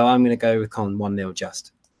 So I'm going to go with Caen 1-0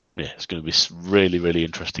 just. Yeah, it's going to be a really, really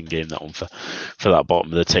interesting game, that one, for that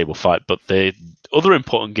bottom of the table fight. But the other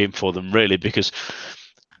important game for them, really, because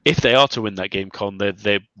if they are to win that game, Caen,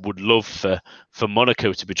 they would love for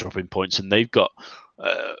Monaco to be dropping points, and they've got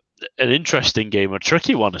an interesting game, a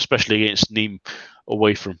tricky one, especially against Nîmes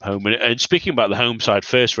away from home. And speaking about the home side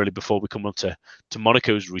first, really, before we come on to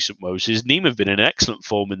Monaco's recent woes, is Nîmes have been in excellent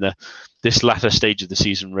form in this latter stage of the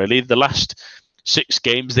season, really. The last 6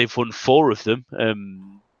 games, they've won 4 of them.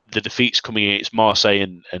 The defeats coming against Marseille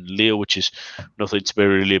and Lille, which is nothing to be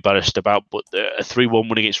really embarrassed about, but a 3-1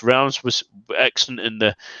 win against Reims was excellent.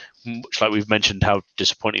 And much like we've mentioned, how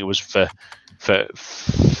disappointing it was for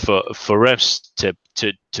Reims to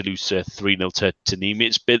lose 3-0 to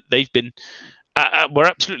Nîmes. They've been were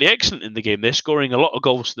absolutely excellent in the game. They're scoring a lot of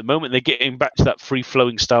goals at the moment. They're getting back to that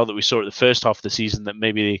free-flowing style that we saw at the first half of the season that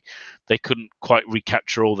maybe they couldn't quite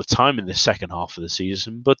recapture all the time in the second half of the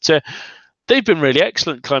season. But they've been really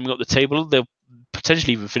excellent climbing up the table. They'll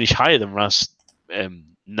potentially even finish higher than Reims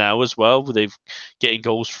now as well. They've getting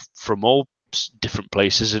goals from all different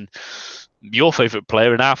places. And your favourite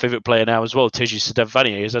player and our favourite player now as well, Teji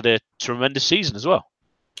Sadavanier, has had a tremendous season as well.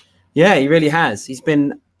 Yeah, he really has. He's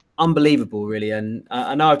been unbelievable, really. And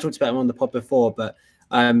I know I've talked about him on the pod before, but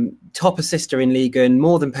top assister in Ligue 1,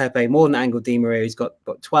 more than Pepe, more than Angel Di Maria. He's got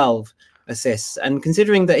 12 assists. And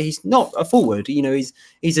considering that he's not a forward, he's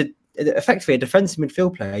effectively a defensive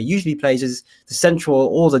midfield player. He usually plays as the central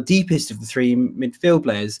or the deepest of the 3 midfield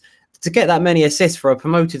players. To get that many assists for a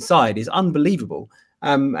promoted side is unbelievable.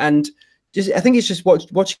 And I think it's just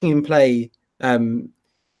watching him play.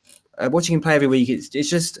 Watching him play every week, it's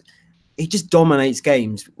just he just dominates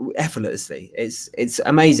games effortlessly. It's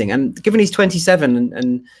amazing. And given he's 27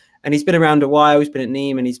 and he's been around a while, he's been at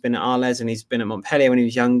Nîmes and he's been at Arles and he's been at Montpellier when he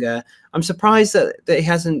was younger, I'm surprised that he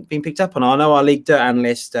hasn't been picked up on. I know our Ligue 2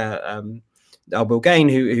 analyst, Will Gain,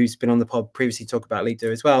 who's been on the pod previously, talk about Ligue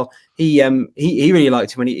 2 as well. He really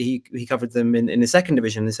liked him when he covered them in the second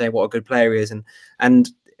division and say what a good player he is,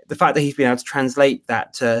 and the fact that he's been able to translate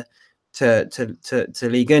that to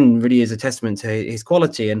Ligue 1 really is a testament to his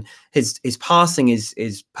quality, and his passing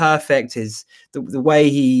is perfect. The way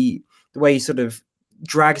he sort of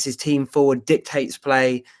drags his team forward, dictates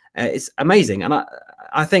play, is amazing. And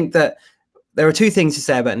I think that there are 2 things to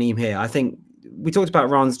say about Nîmes here. I think we talked about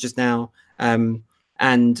Reims just now,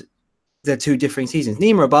 and they're 2 differing seasons.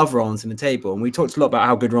 Nîmes are above Reims in the table, and we talked a lot about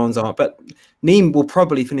how good Reims are, but Nîmes will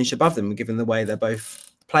probably finish above them given the way they're both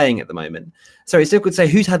playing at the moment. So it's difficult to say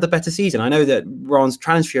who's had the better season. I know that Reims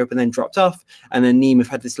transfer Europe and then dropped off, and then Nîmes have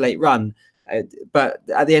had this late run. But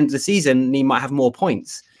at the end of the season, Nîmes might have more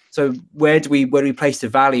points. So where do we place the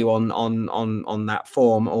value on that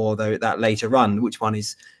form or that later run? Which one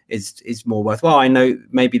is more worthwhile? I know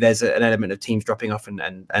maybe there's an element of teams dropping off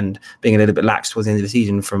and being a little bit lax towards the end of the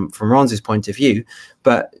season from Reims' point of view.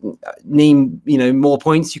 But Nîmes, more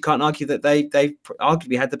points. You can't argue that they've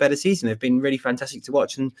arguably had the better season. They've been really fantastic to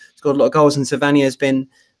watch and scored a lot of goals. And Savania has been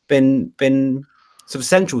sort of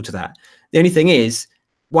central to that. The only thing is,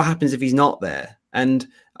 what happens if he's not there? And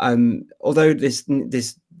although this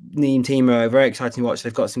Nîmes team are very exciting to watch.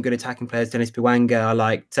 They've got some good attacking players. Dennis Bouanga, I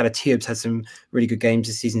like. Salah Tiob's had some really good games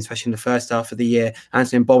this season, especially in the first half of the year.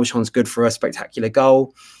 Anthony Bobichon's good for a spectacular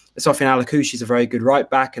goal. Sofiane Alakouche is a very good right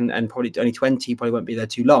back and probably only 20, probably won't be there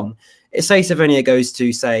too long. Say Savania goes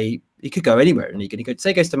to, say, he could go anywhere in Ligue 1.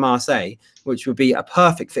 Say goes to Marseille, which would be a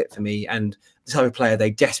perfect fit for me and the type of player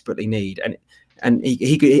they desperately need. And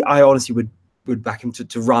I honestly would back him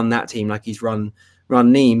to run that team like he's run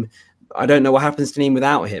Nîmes. I don't know what happens to Nîmes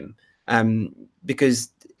without him, because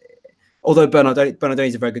although Bernardoni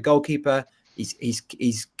is a very good goalkeeper,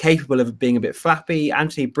 he's capable of being a bit flappy.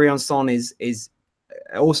 Anthony Briançon is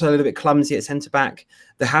also a little bit clumsy at centre back.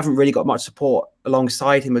 They haven't really got much support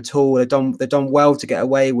alongside him at all. They've done well to get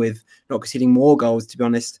away with not conceding more goals, to be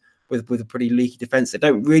honest, with a pretty leaky defence. They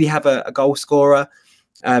don't really have a goal scorer.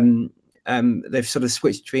 They've sort of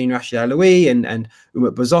switched between Rachid Aloui and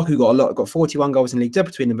Umut Bozok, who got 41 goals in Ligue 2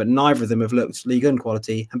 between them, but neither of them have looked Ligue 1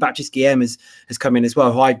 quality. And Baptiste Guillem has come in as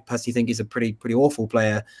well, who I personally think is a pretty awful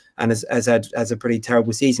player and has had a pretty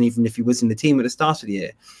terrible season, even if he was in the team at the start of the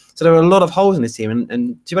year. So there are a lot of holes in this team,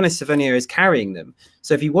 and to be honest, Savania is carrying them.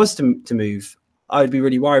 So if he was to move, I would be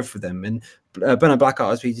really worried for them. And Bernard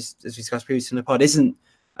Blackhart, as we discussed previously in the pod, isn't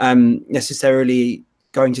necessarily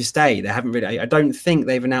going to stay. They haven't really. I don't think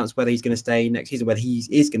they've announced whether he's going to stay next season, whether he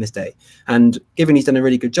is going to stay. And given he's done a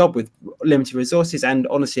really good job with limited resources and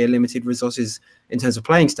honestly limited resources in terms of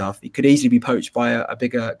playing staff, he could easily be poached by a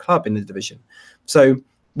bigger club in the division. So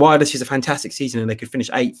while this is a fantastic season and they could finish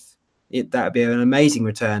 8th, that would be an amazing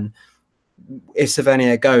return. If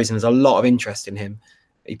Savania goes, and there's a lot of interest in him,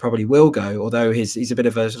 he probably will go. Although he's a bit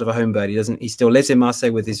of a sort of a home bird. He still lives in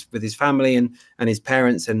Marseille with his family and his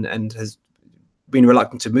parents and has been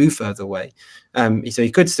reluctant to move further away, so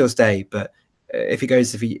he could still stay. But if he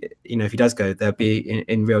does go, they'll be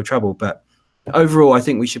in real trouble. But overall, I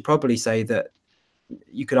think we should probably say that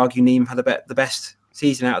you could argue Nîmes had the best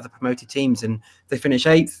season out of the promoted teams, and they finish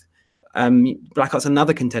 8th. Blackheart's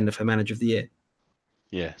another contender for Manager of the Year.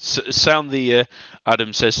 Yeah, sound the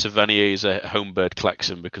Adam says Savanier is a homebird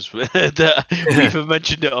klaxon, because we've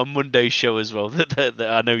mentioned it on Monday's show as well. That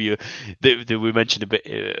I know that we mentioned a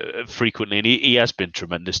bit frequently, and he has been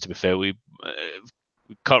tremendous. To be fair, we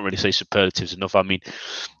can't really say superlatives enough. I mean,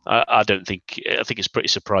 I think it's pretty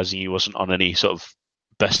surprising he wasn't on any sort of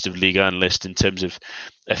best of Ligue 1 list in terms of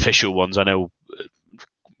official ones. I know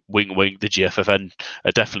wink wink, the GFFN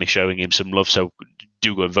are definitely showing him some love, so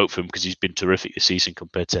do go and vote for him, because he's been terrific this season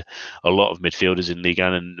compared to a lot of midfielders in Ligue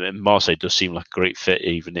 1, and Marseille does seem like a great fit.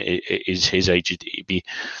 Even at his age, he'd be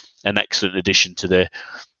an excellent addition to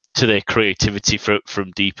their creativity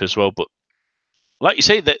from deep as well. But like you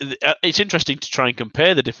say, that it's interesting to try and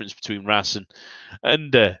compare the difference between RAS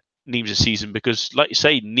and Nîmes this season, because like you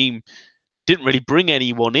say, Nîmes didn't really bring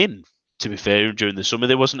anyone in, to be fair, during the summer.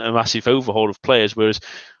 There wasn't a massive overhaul of players, whereas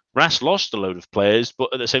RAS lost a load of players, but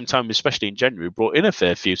at the same time, especially in January, brought in a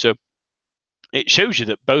fair few. So it shows you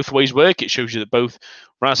that both ways work. It shows you that both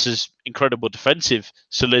RAS's incredible defensive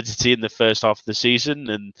solidity in the first half of the season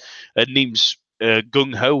and Nîmes'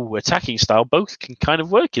 gung-ho attacking style both can kind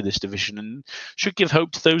of work in this division, and should give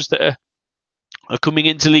hope to those that are coming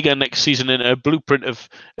into Liga next season in a blueprint of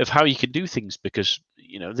how you can do things, because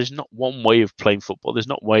there's not one way of playing football. There's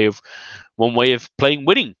not one way of playing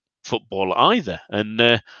winning football either,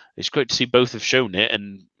 and it's great to see both have shown it.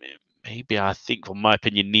 And maybe, I think, from my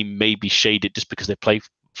opinion, Nîmes may be shaded just because they play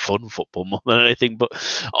fun football more than anything. But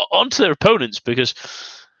on to their opponents, because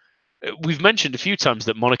we've mentioned a few times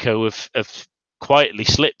that Monaco have quietly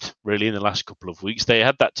slipped really in the last couple of weeks. They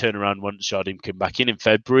had that turnaround once Jardim came back in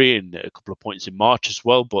February, and a couple of points in March as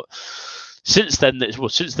well. But since then,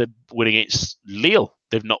 since they're winning against Lille,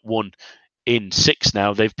 they've not won in 6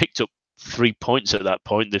 now. They've picked up 3 points at that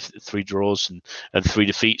point. They've 3 draws and 3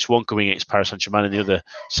 defeats, one coming against Paris Saint-Germain and the other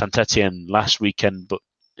Saint-Etienne last weekend. But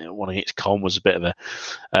one against Caen was a bit of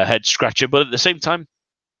a head scratcher. But at the same time,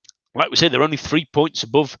 like we say, they're only 3 points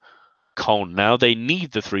above Caen now. They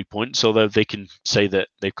need the 3 points, although they can say that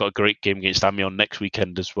they've got a great game against Amiens next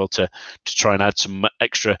weekend as well to try and add some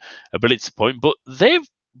extra ability to point. But they're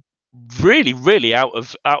really, really out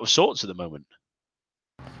of sorts at the moment.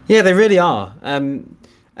 Yeah, they really are.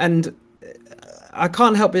 And I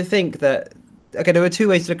can't help but think that, okay, there are 2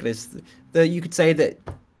 ways to look at this. That you could say that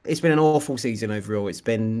it's been an awful season overall. It's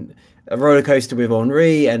been a roller coaster with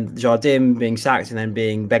Henry and Jardim being sacked and then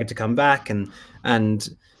being begged to come back, and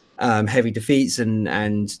heavy defeats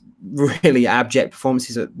and really abject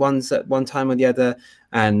performances at one time or the other.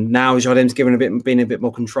 And now Jardim's been a bit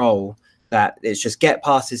more control. That it's just get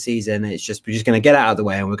past the season. We're just going to get out of the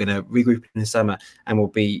way, and we're going to regroup in the summer, and we'll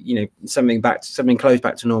be something close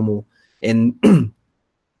back to normal in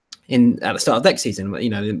at the start of next season.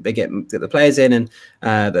 They get the players in and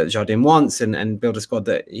that Jardim wants, and build a squad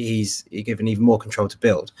that he's given even more control to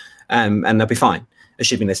build, and they'll be fine,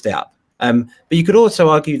 assuming they stay up. But you could also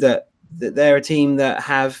argue that they're a team that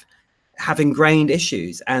have ingrained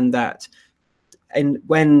issues, and that. And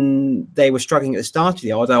when they were struggling at the start of the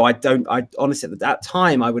year, although I honestly at that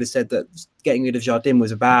time I would have said that getting rid of Jardim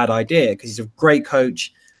was a bad idea, because he's a great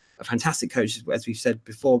coach, a fantastic coach, as we've said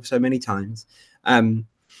before so many times. And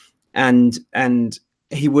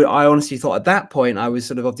he would. I honestly thought at that point I was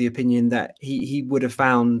sort of the opinion that he would have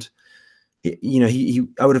found, I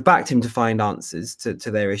would have backed him to find answers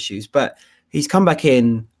to their issues. But he's come back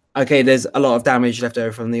in. Okay, there's a lot of damage left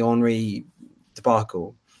over from the Henry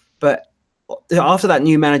debacle, but after that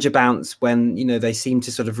new manager bounce, when they seem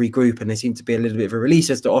to sort of regroup and they seem to be a little bit of a release,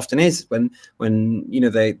 as there often is when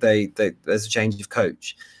there's a change of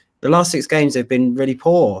coach. The last 6 games they've been really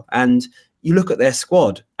poor, and you look at their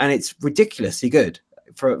squad and it's ridiculously good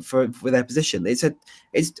for their position. It's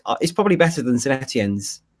probably better than Saint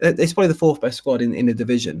Etienne's. It's probably the 4th best squad in the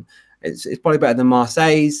division. It's probably better than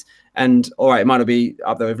Marseille's, and all right, it might not be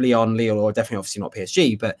up there with Lyon, Lille, or definitely obviously not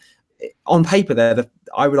PSG, but on paper,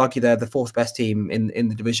 I would argue they're the 4th best team in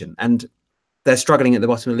the division, and they're struggling at the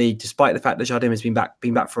bottom of the league, despite the fact that Jardim has been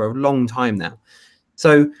back for a long time now.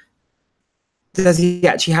 So, does he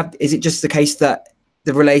actually have? Is it just the case that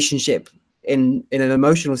the relationship, in an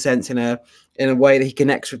emotional sense, in a way that he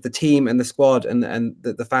connects with the team and the squad and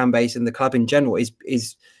the fan base and the club in general,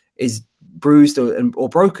 is bruised or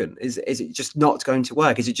broken? Is it just not going to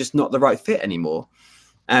work? Is it just not the right fit anymore?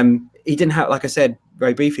 He didn't have, like I said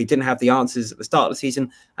very briefly, didn't have the answers at the start of the season,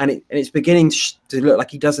 and it's beginning to look like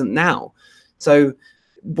he doesn't now. So,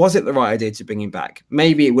 was it the right idea to bring him back?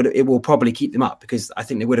 Maybe it will probably keep them up, because I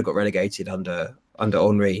think they would have got relegated under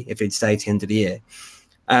Henry if he'd stayed to the end of the year.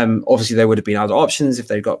 Obviously, there would have been other options if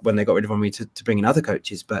when they got rid of Henry to bring in other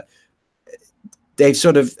coaches, but they've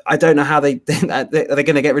sort of, I don't know how are they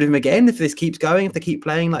going to get rid of him again if this keeps going, if they keep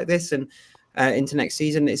playing like this and into next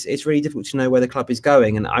season. It's really difficult to know where the club is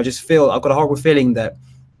going, and I just feel I've got a horrible feeling that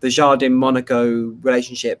the Jardim Monaco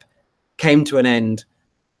relationship came to an end.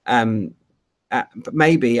 But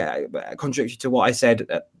maybe contradictory to what I said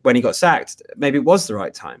when he got sacked, maybe it was the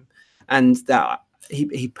right time, and that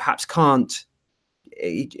he perhaps can't.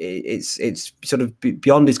 It's sort of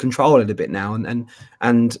beyond his control a little bit now,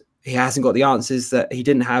 and he hasn't got the answers that he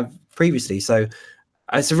didn't have previously. So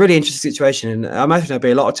it's a really interesting situation, and I imagine there'll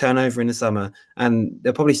be a lot of turnover in the summer, and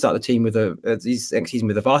they'll probably start the team with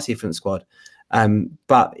a varsity front squad.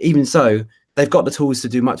 But even so, they've got the tools to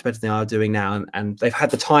do much better than they are doing now, and they've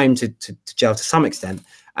had the time to gel to some extent.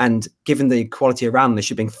 And given the quality around them, they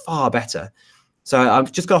should be far better. So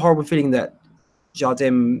I've just got a horrible feeling that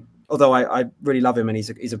Jardim, although I really love him and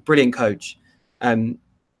he's a brilliant coach,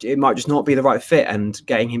 it might just not be the right fit, and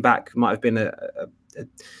getting him back might have been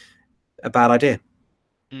a bad idea.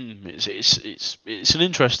 It's an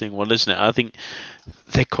interesting one, isn't it? I think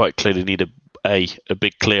they quite clearly need a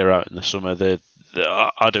big clear out in the summer.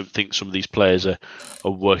 I don't think some of these players are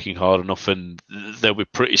working hard enough, and they'll be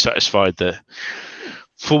pretty satisfied that,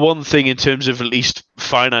 for one thing, in terms of at least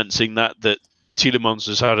financing that Tielemans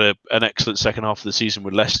has had an excellent second half of the season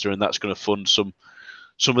with Leicester, and that's going to fund some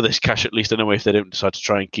of this cash, at least anyway, if they don't decide to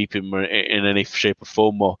try and keep him in any shape or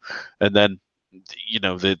form more. And then,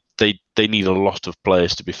 they need a lot of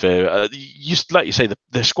players, to be fair. Like you say,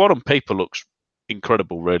 the squad on paper looks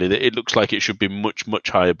incredible, really. It looks like it should be much, much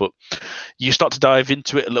higher, but you start to dive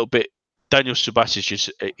into it a little bit. Daniel Subasic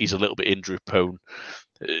he's a little bit injury prone.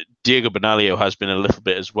 Diego Benaglio has been a little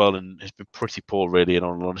bit as well, and has been pretty poor, really, in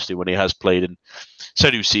all honesty, when he has played. And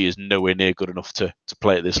Senusi is nowhere near good enough to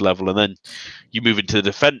play at this level. And then you move into the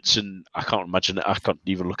defence, and I can't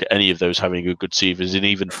even look at any of those having a good season. And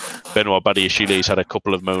even Benoit Badiashile has had a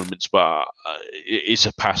couple of moments, but it's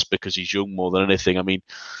a pass because he's young more than anything. I mean,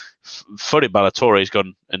 Fode Ballatore has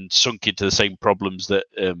gone and sunk into the same problems that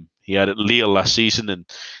he had at Lille last season, and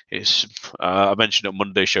I mentioned on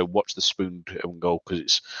Monday's show, watch the spooned own goal,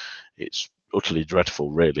 because it's utterly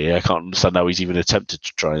dreadful, really. I can't understand how he's even attempted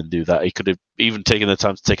to try and do that. He could have even taken the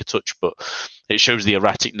time to take a touch, but it shows the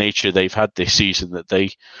erratic nature they've had this season, that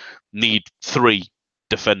they need 3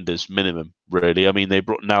 defenders minimum, really. I mean, they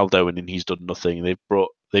brought Naldo in and he's done nothing.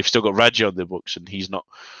 They've still got Raji on their books, and he's not.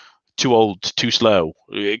 Too old, too slow.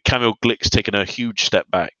 Kamil Glick's taken a huge step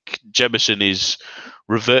back. Jemison is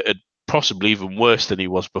reverted, possibly even worse than he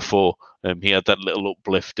was before. He had that little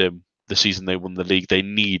uplift the season they won the league. They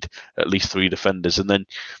need at least 3 defenders. And then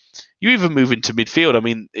you even move into midfield. I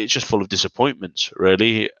mean, it's just full of disappointments,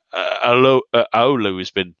 really. Aolo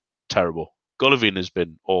has been terrible. Golovin has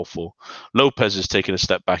been awful. Lopez has taken a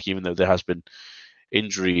step back, even though there has been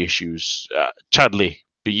injury issues. Chadley,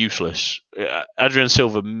 be useless. Adrian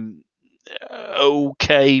Silva,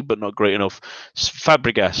 okay, but not great enough.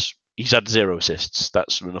 Fabregas, he's had 0 assists.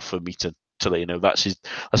 That's enough for me to let you know. That's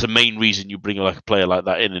the main reason you bring a player like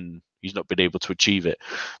that in, and he's not been able to achieve it.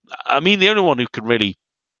 I mean, the only one who can really,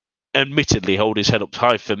 admittedly, hold his head up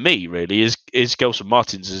high for me, really, is Gelson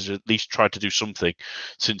Martins. Has at least tried to do something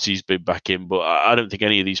since he's been back in, but I don't think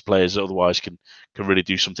any of these players otherwise can really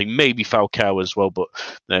do something. Maybe Falcao as well, but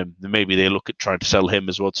maybe they look at trying to sell him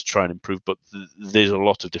as well to try and improve. But there's a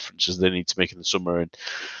lot of differences they need to make in the summer, and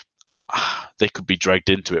they could be dragged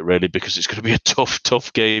into it, really, because it's going to be a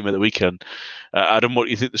tough game at the weekend. Adam, what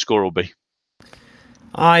do you think the score will be?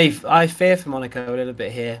 I fear for Monaco a little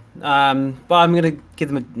bit here, but I'm going to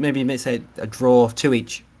give them maybe a draw, 2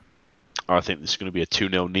 each. I think this is going to be a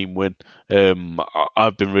 2-0 Nîmes win.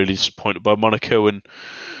 I've been really disappointed by Monaco, and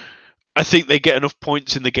I think they get enough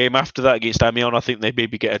points in the game after that against Amiens. I think they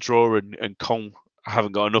maybe get a draw, and Caen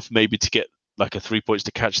haven't got enough maybe to get like a 3 points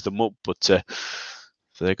to catch them up, but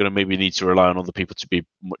they're going to maybe need to rely on other people to be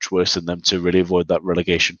much worse than them to really avoid that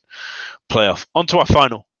relegation playoff. On to our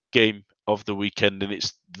final game of the weekend, and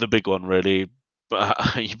it's the big one, really.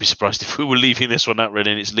 But you'd be surprised if we were leaving this one out,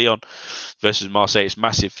 really. And it's Lyon versus Marseille. It's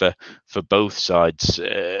massive for both sides.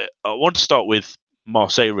 I want to start with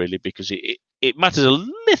Marseille, really, because it matters a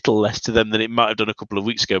little less to them than it might have done a couple of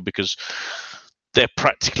weeks ago, because they're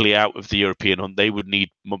practically out of the European hunt. They would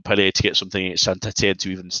need Montpellier to get something at Saint-Etienne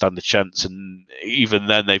to even stand a chance, and even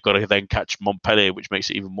then they've got to then catch Montpellier, which makes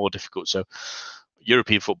it even more difficult. So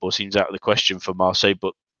European football seems out of the question for Marseille,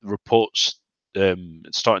 but reports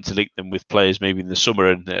starting to link them with players maybe in the summer.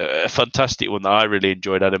 And a fantastic one that I really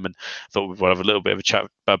enjoyed, Adam, and thought we'd have a little bit of a chat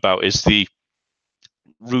about is the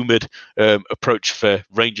rumoured approach for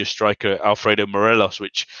Rangers striker Alfredo Morelos,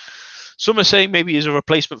 which some are saying maybe is a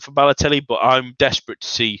replacement for Balotelli, but I'm desperate to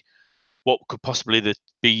see what could possibly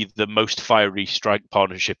be the most fiery strike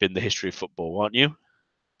partnership in the history of football, aren't you?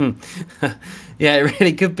 Yeah, it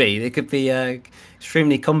really could be. It could be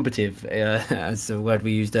extremely combative, as the word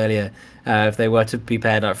we used earlier, if they were to be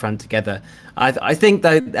paired up front together. I think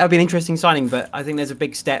that would be an interesting signing, but I think there's a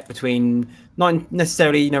big step between, not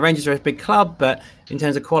necessarily, Rangers are a big club, but in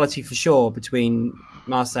terms of quality for sure, between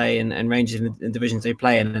Marseille and Rangers in the divisions they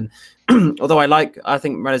play in. And although I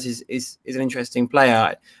think Morelos is an interesting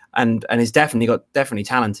player and is definitely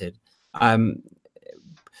talented.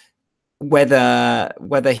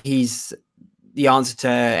 Whether he's the answer to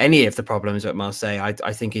any of the problems at Marseille,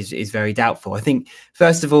 I think is very doubtful. I think,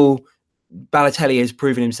 first of all, Balotelli has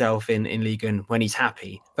proven himself in Ligue 1 when he's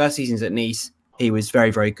happy. First seasons at Nice, he was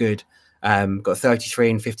very, very good. Got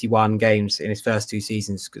 33 and 51 games in his first 2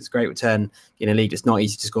 seasons. It's a great return in a league that's not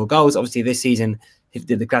easy to score goals. Obviously, this season, he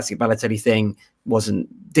did the classic Balotelli thing,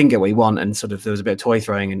 didn't get what he wanted, and sort of there was a bit of toy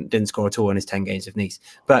throwing and didn't score at all in his 10 games of Nice.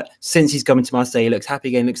 But since he's come to Marseille, he looks happy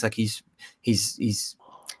again. Looks like he's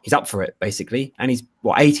up for it, basically. And he's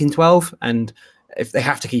 18-12, and if they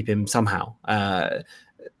have to keep him somehow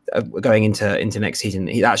going into next season,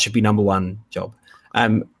 that should be number one job.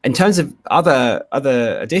 In terms of other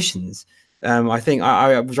additions, I think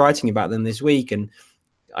I was writing about them this week, and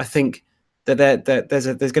I think that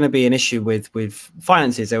there's going to be an issue with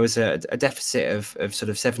finances. There was a deficit of sort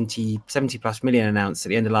of 70 plus million announced at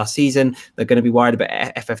the end of last season. They're going to be worried about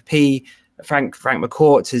FFP. Frank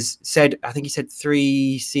McCourt has said, I think he said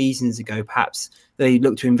 3 seasons ago, perhaps, that he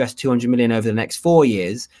looked to invest 200 million over the next 4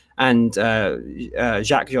 years. And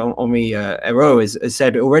Jacques-Henri Hérault has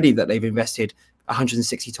said already that they've invested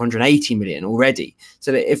 160 to 180 million already.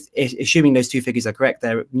 So that if assuming those 2 figures are correct,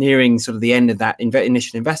 they're nearing sort of the end of that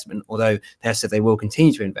initial investment, although they have said they will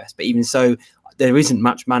continue to invest. But even so, there isn't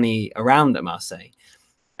much money around at Marseille.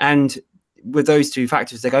 And with those 2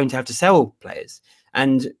 factors, they're going to have to sell players.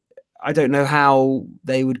 And I don't know how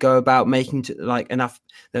they would go about making enough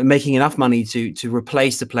money to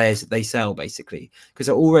replace the players that they sell, basically, because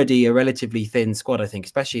they're already a relatively thin squad. I think,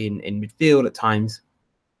 especially in midfield at times,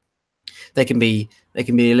 they can be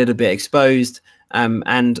a little bit exposed.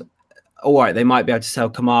 And all right, they might be able to sell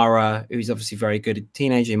Kamara, who's obviously very good at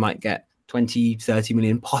teenager. He might get 20, 30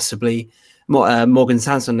 million, possibly. Morgan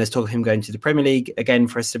Sanson, there's talk of him going to the Premier League again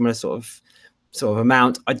for a similar sort of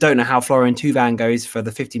amount. I don't know how Florian Thauvin goes for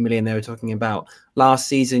the 50 million they were talking about last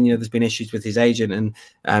season. There's been issues with his agent,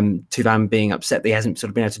 and Thauvin being upset that he hasn't sort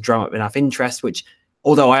of been able to drum up enough interest, which,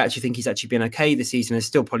 although I actually think he's actually been okay this season, has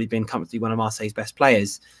still probably been comfortably one of Marseille's best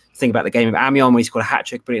players. Think about the game of Amiens, where he scored a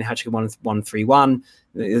hat-trick, brilliant hat-trick, 1-3-1.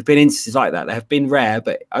 There's been instances like that. They have been rare,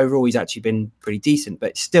 but overall he's actually been pretty decent,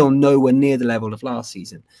 but still nowhere near the level of last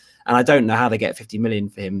season. And I don't know how they get 50 million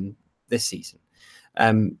for him this season.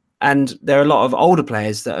 And there are a lot of older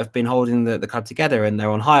players that have been holding the club together, and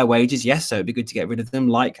they're on higher wages. Yes, so it'd be good to get rid of them,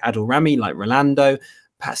 like Adil Rami, like Rolando,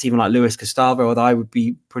 perhaps even like Luis Gustavo, although I would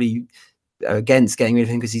be pretty against getting rid of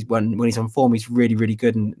him because when he's on form, he's really, really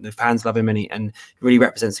good, and the fans love him, and he really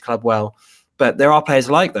represents the club well. But there are players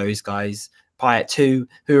like those guys, Payet too,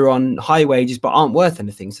 who are on high wages but aren't worth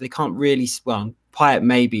anything, so they can't really. Well, Payet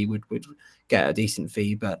maybe would get a decent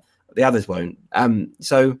fee, but the others won't.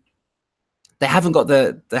 So they haven't got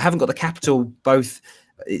the capital. Both,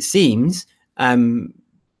 it seems, from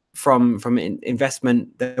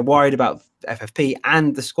investment. They're worried about FFP,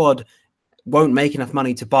 and the squad won't make enough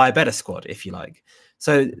money to buy a better squad, if you like.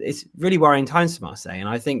 So it's really worrying times for Marseille. And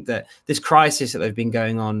I think that this crisis that they've been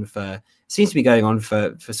going on seems to be going on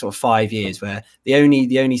for sort of 5 years, where the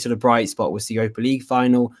only sort of bright spot was the Europa League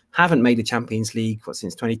final. Haven't made the Champions League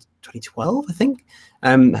since 2012, I think,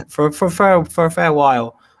 for a fair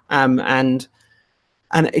while. And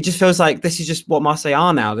it just feels like this is just what Marseille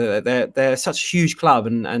are now. They're such a huge club,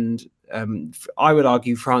 and I would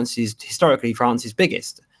argue historically France's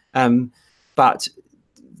biggest. But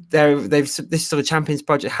this sort of Champions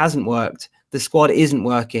project hasn't worked. The squad isn't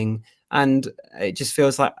working, and it just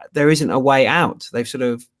feels like there isn't a way out.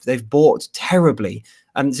 They've bought terribly.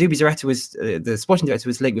 And Zubi Zareta the sporting director,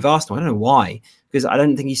 was linked with Arsenal. I don't know why, because I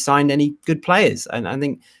don't think he signed any good players. And I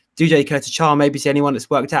think Dujé Kirtichar maybe is the only one that's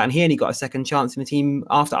worked out, and he only got a second chance in the team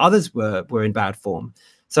after others were in bad form.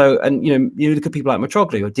 So, and you look at people like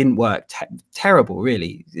Mitroglou, who didn't work, terrible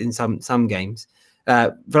really in some games.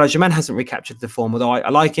 Vlahovic hasn't recaptured the form, although I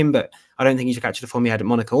like him, but I don't think he's recaptured the form he had at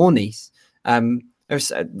Monaco or Nice.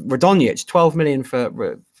 There's Radonjic, 12 million for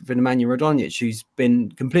Nemanja Radonjic, who's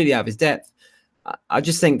been completely out of his depth. I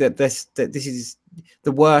just think that this is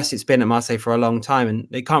the worst it's been at Marseille for a long time, and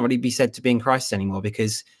they can't really be said to be in crisis anymore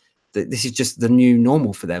because this is just the new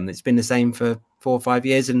normal for them. It's been the same for 4 or 5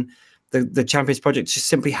 years, and the Champions project just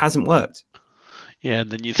simply hasn't worked. Yeah,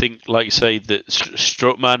 and then you think, like you say, that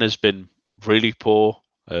Strootman has been really poor.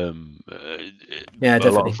 Yeah,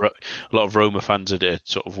 definitely. A lot of Roma fans had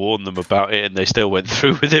sort of warned them about it, and they still went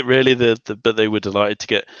through with it. Really, but they were delighted to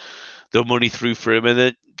get the money through for him.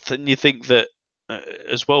 And then you think that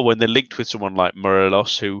as well, when they're linked with someone like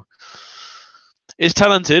Morelos, who is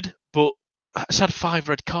talented but has had 5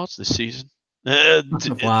 red cards this season.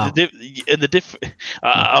 Wow.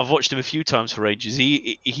 I've watched him a few times for Rangers.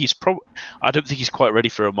 He's probably, I don't think he's quite ready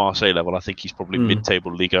for a Marseille level. I think he's probably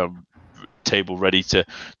mid-table Liga table, ready to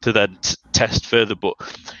then test further. But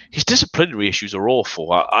his disciplinary issues are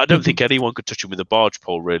awful. I don't think anyone could touch him with a barge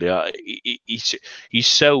pole. Really, he's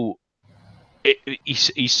so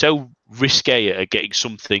risque at getting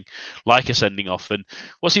something like a sending off. And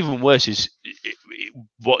what's even worse is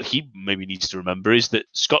what he maybe needs to remember is that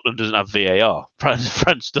Scotland doesn't have VAR.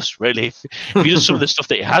 France does, really. If he does some of the stuff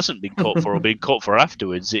that he hasn't been caught for or been caught for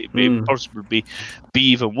afterwards, it possibly be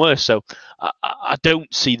even worse. So I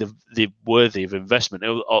don't see the worthy of investment.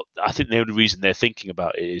 I think the only reason they're thinking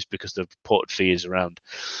about it is because the reported fee is around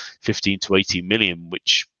 15 to 18 million,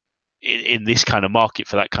 which in this kind of market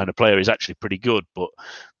for that kind of player is actually pretty good, but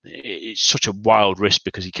it's such a wild risk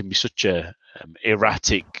because he can be such a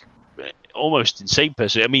erratic, almost insane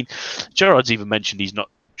person. I mean, Gerrard's even mentioned he's not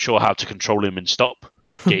sure how to control him and stop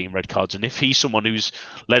getting red cards. And if he's someone who's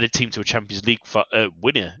led a team to a Champions League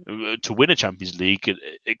winner to win a Champions League,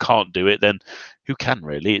 it can't do it, then who can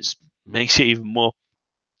really? It makes it even more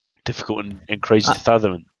difficult and crazy to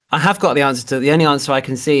fathom. I have got the answer to the only answer I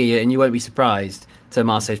can see, and you won't be surprised, to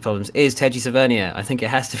Marseille's problems is Teji Savernier. I think it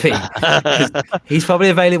has to be. He's probably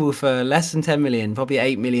available for less than 10 million, probably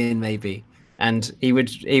 8 million maybe. And he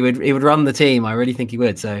would run the team. I really think he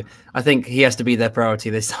would. So I think he has to be their priority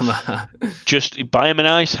this summer. Just buy him a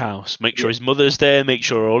nice house. Make sure his mother's there. Make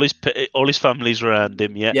sure all his family's around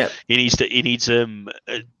him. Yeah. He needs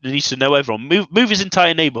to know everyone. Move his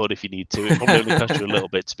entire neighborhood if you need to. It probably only cost you a little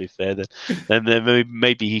bit, to be fair. Then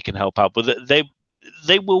maybe he can help out. But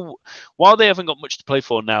they will, while they haven't got much to play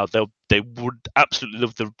for now, they would absolutely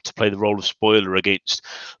love to play the role of spoiler against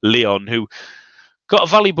Lyon, who got a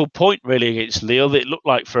valuable point really against Lille. It looked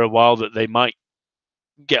like for a while that they might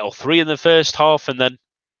get all 3 in the first half, and then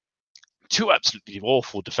 2 absolutely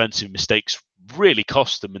awful defensive mistakes really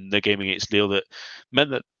cost them in the game against Lille. That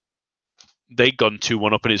meant that they'd gone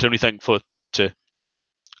 2-1 up, and it's only thankful to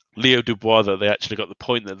Leo Dubois that they actually got the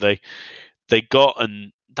point that they got,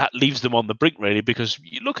 and that leaves them on the brink really, because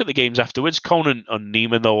you look at the games afterwards. Conan and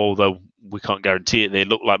Neiman, although we can't guarantee it, they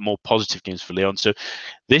look like more positive games for Lyon. So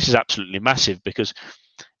this is absolutely massive, because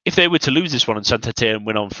if they were to lose this one on Saint-Étienne and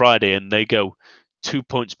win on Friday, and they go 2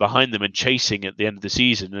 points behind them and chasing at the end of the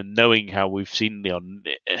season, and knowing how we've seen Lyon,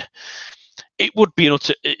 it would be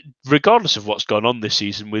regardless of what's gone on this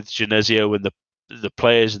season with Genesio and the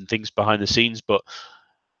players and things behind the scenes, but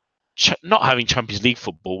not having Champions League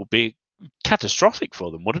football would be catastrophic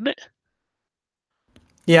for them, wouldn't it?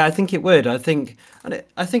 Yeah, I think it would. I think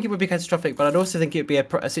it would be catastrophic, but I'd also think it would be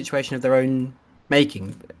a situation of their own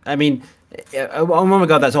making. I mean, oh my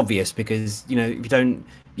God, that's obvious, because if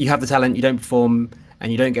you have the talent, you don't perform,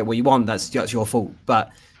 and you don't get what you want, that's your fault.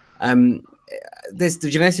 But the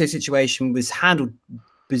Genesio situation was handled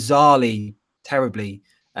bizarrely, terribly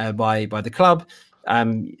by the club. I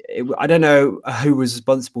don't know who was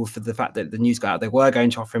responsible for the fact that the news got out. They were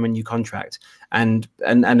going to offer him a new contract, and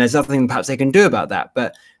there's nothing perhaps they can do about that.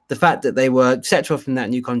 But the fact that they were set to offer him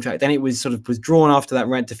that new contract, then it was sort of withdrawn after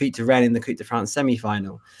that defeat to Rennes in the Coupe de France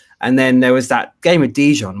semi-final, and then there was that game with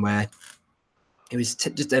Dijon where it was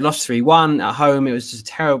just they lost 3-1 at home. It was just a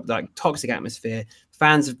terrible, toxic atmosphere.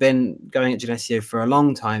 Fans have been going at Genesio for a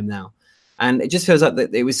long time now, and it just feels like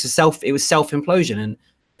that it was self-implosion. And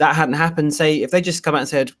that hadn't happened, say, if they just come out and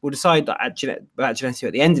said, we'll decide about Genesio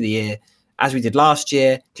at the end of the year, as we did last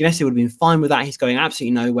year, Genesio would have been fine with that. He's going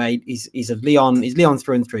absolutely nowhere. He's Lyon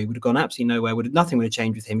through and through. Would have gone absolutely nowhere. Nothing would have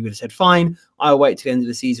changed with him. He would have said, fine, I'll wait till the end of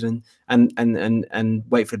the season and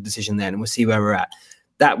wait for a decision then, and we'll see where we're at.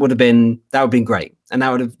 That would have been great. And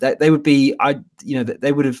they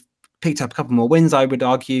would have picked up a couple more wins, I would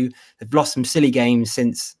argue. They've lost some silly games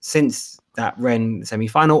since that Rennes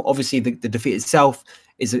semi-final. Obviously, the defeat itself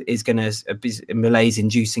is going to be malaise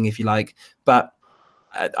inducing, if you like, but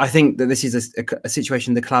I think that this is a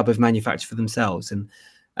situation the club have manufactured for themselves.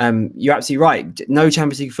 And you're absolutely right. No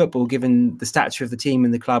Champions League football, given the stature of the team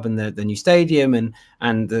and the club and the new stadium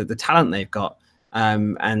and the talent they've got.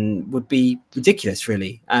 and would be ridiculous,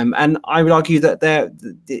 really. And I would argue that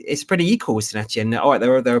it's pretty equal with Saint Etienne. All right,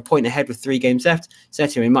 they're a point ahead with 3 games left. Saint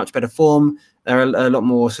Etienne in much better form. They're a lot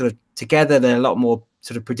more sort of together. They're a lot more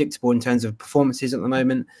sort of predictable in terms of performances at the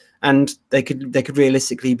moment, and they could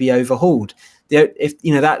realistically be overhauled. If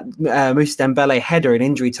that Moussa Dembele header in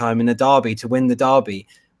injury time in the derby to win the derby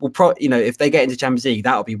will if they get into Champions League,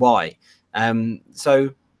 that'll be why.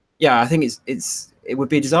 So yeah, I think it would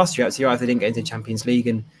be a disaster if they didn't get into Champions League,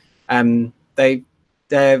 and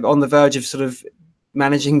they're on the verge of sort of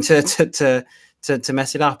managing to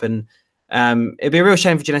mess it up, and it'd be a real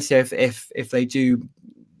shame for Genesio if they do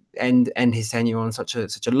end his tenure on such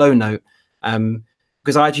a low note,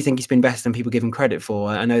 because I actually think he's been better than people give him credit for.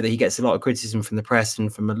 I know that he gets a lot of criticism from the press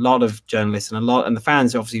and from a lot of journalists and the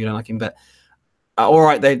fans obviously who don't like him, but all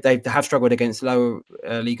right, they have struggled against lower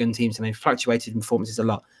league teams and they've fluctuated in performances a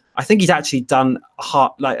lot. I think he's actually done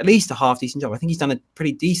at least a half decent job. I think he's done a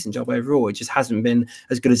pretty decent job overall. It just hasn't been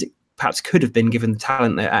as good as it perhaps could have been given the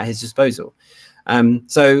talent at his disposal.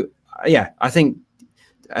 So yeah, I think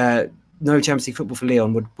no Champions League football for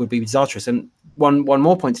Lyon would be disastrous. And one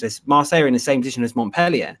more point to this: Marseille are in the same position as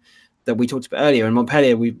Montpellier that we talked about earlier. And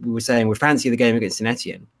Montpellier, we were saying, would fancy the game against Saint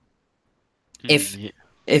Etienne.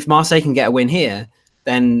 If Marseille can get a win here,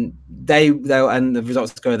 then they'll and the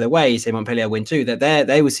results go their way. Say Montpellier win too, that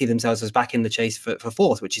they would see themselves as back in the chase for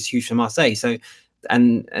fourth, which is huge for Marseille. So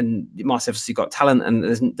and Marseille obviously got talent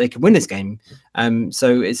and they can win this game.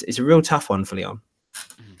 So it's a real tough one for Lyon.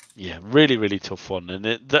 Yeah, really, really tough one, and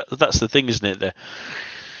that's the thing, isn't it? They're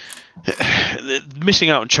missing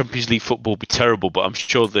out on Champions League football would be terrible, but I'm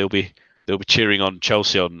sure they'll be cheering on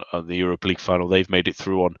Chelsea on the Europa League final. They've made it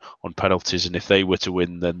through on penalties, and if they were to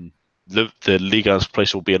win, then the Ligue 1's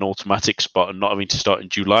place will be an automatic spot, and not having to start in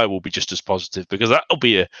July will be just as positive, because that'll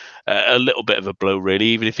be a little bit of a blow, really,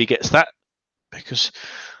 even if he gets that, because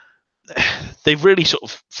they've really sort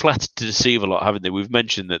of flattered to deceive a lot, haven't they? We've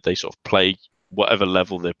mentioned that they sort of play whatever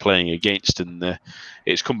level they're playing against, and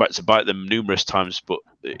it's come back to bite them numerous times, but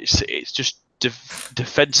it's just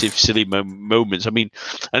defensive silly moments. I mean,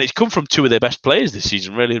 and it's come from 2 of their best players this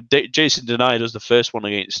season, really. Jason Denayer does the first one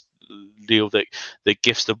against Lille that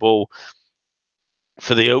gifts the ball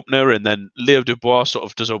for the opener, and then Leo Dubois sort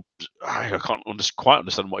of does I can't quite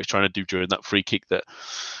understand what he's trying to do during that free kick that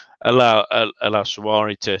allow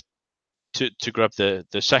Souare to grab the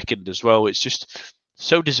second as well. It's just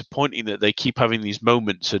so disappointing that they keep having these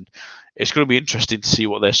moments, and it's going to be interesting to see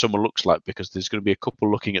what their summer looks like, because there's going to be a couple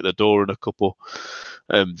looking at the door and a couple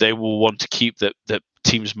they will want to keep that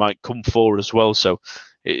teams might come forward as well. So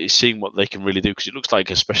it's seeing what they can really do, because it looks like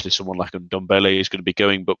especially someone like Ndombele is going to be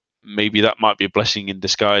going, but maybe that might be a blessing in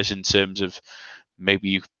disguise in terms of maybe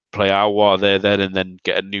you play Aouar there and then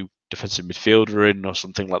get a new defensive midfielder in or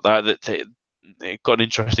something like that. They've got an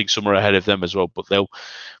interesting summer ahead of them as well, but they'll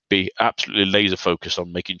be absolutely laser focused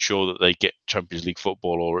on making sure that they get Champions League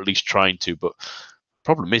football, or at least trying to. But the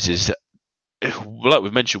problem is that, like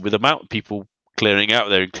we've mentioned, with the amount of people clearing out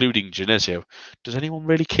there, including Genesio, does anyone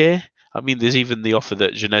really care? I mean, there's even the offer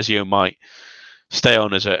that Genesio might stay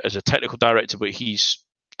on as a technical director, but he's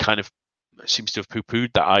kind of seems to have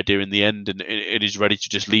poo-pooed that idea in the end, and it is ready to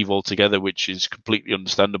just leave altogether, which is completely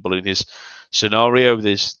understandable in his scenario.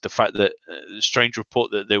 There's the fact that strange report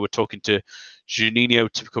that they were talking to Juninho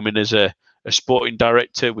to come in as a sporting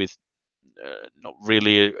director with not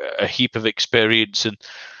really a heap of experience, and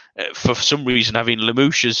for some reason having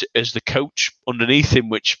Lemouche as the coach underneath him,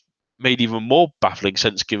 which made even more baffling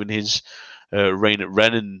sense given his reign at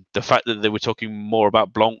Rennes, and the fact that they were talking more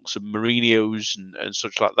about Blancs and Mourinho's and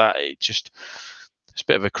such like that. It's a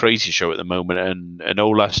bit of a crazy show at the moment, and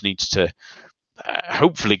Aulas needs to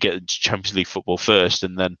hopefully get into Champions League football first,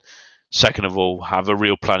 and then second of all have a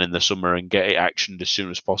real plan in the summer and get it actioned as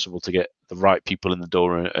soon as possible to get the right people in the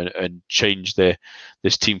door and change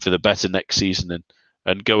this team for the better next season,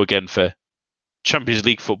 and go again for Champions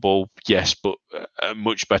League football, yes, but a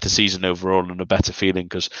much better season overall and a better feeling,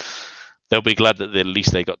 because they'll be glad that at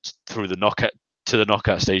least they got through the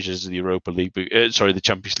knockout stages of the Europa League, the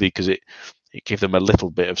Champions League, because it gave them a little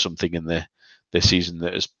bit of something in their season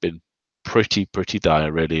that has been pretty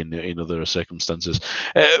dire, really, in other circumstances.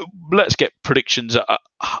 Let's get predictions.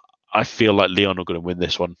 I feel like Lyon are going to win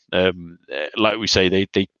this one. Like we say,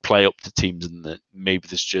 they play up to teams, and maybe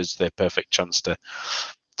this is just their perfect chance to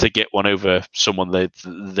get one over someone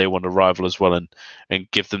they want to rival as well,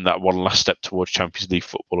 and give them that one last step towards Champions League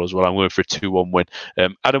football as well. I'm going for a 2-1 win.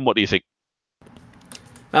 Adam, what do you think?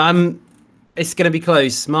 It's going to be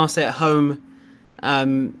close. Marseille at home.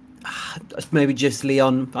 Maybe just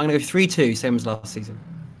Lyon. I'm going to go 3-2, same as last season.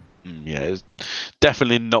 Yeah, it's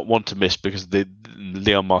definitely not one to miss, because the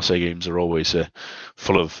Lyon Marseille games are always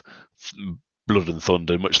full of blood and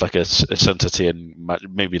thunder, much like a Saint-Etienne match,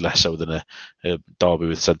 maybe less so than a derby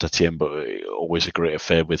with Saint-Etienne, but always a great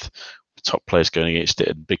affair with top players going against it,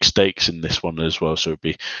 and big stakes in this one as well. So it'd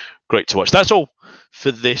be great to watch. That's all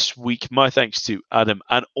for this week. My thanks to Adam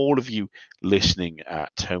and all of you listening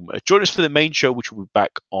at home. Join us for the main show, which will be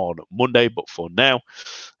back on Monday. But for now,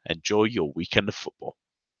 enjoy your weekend of football.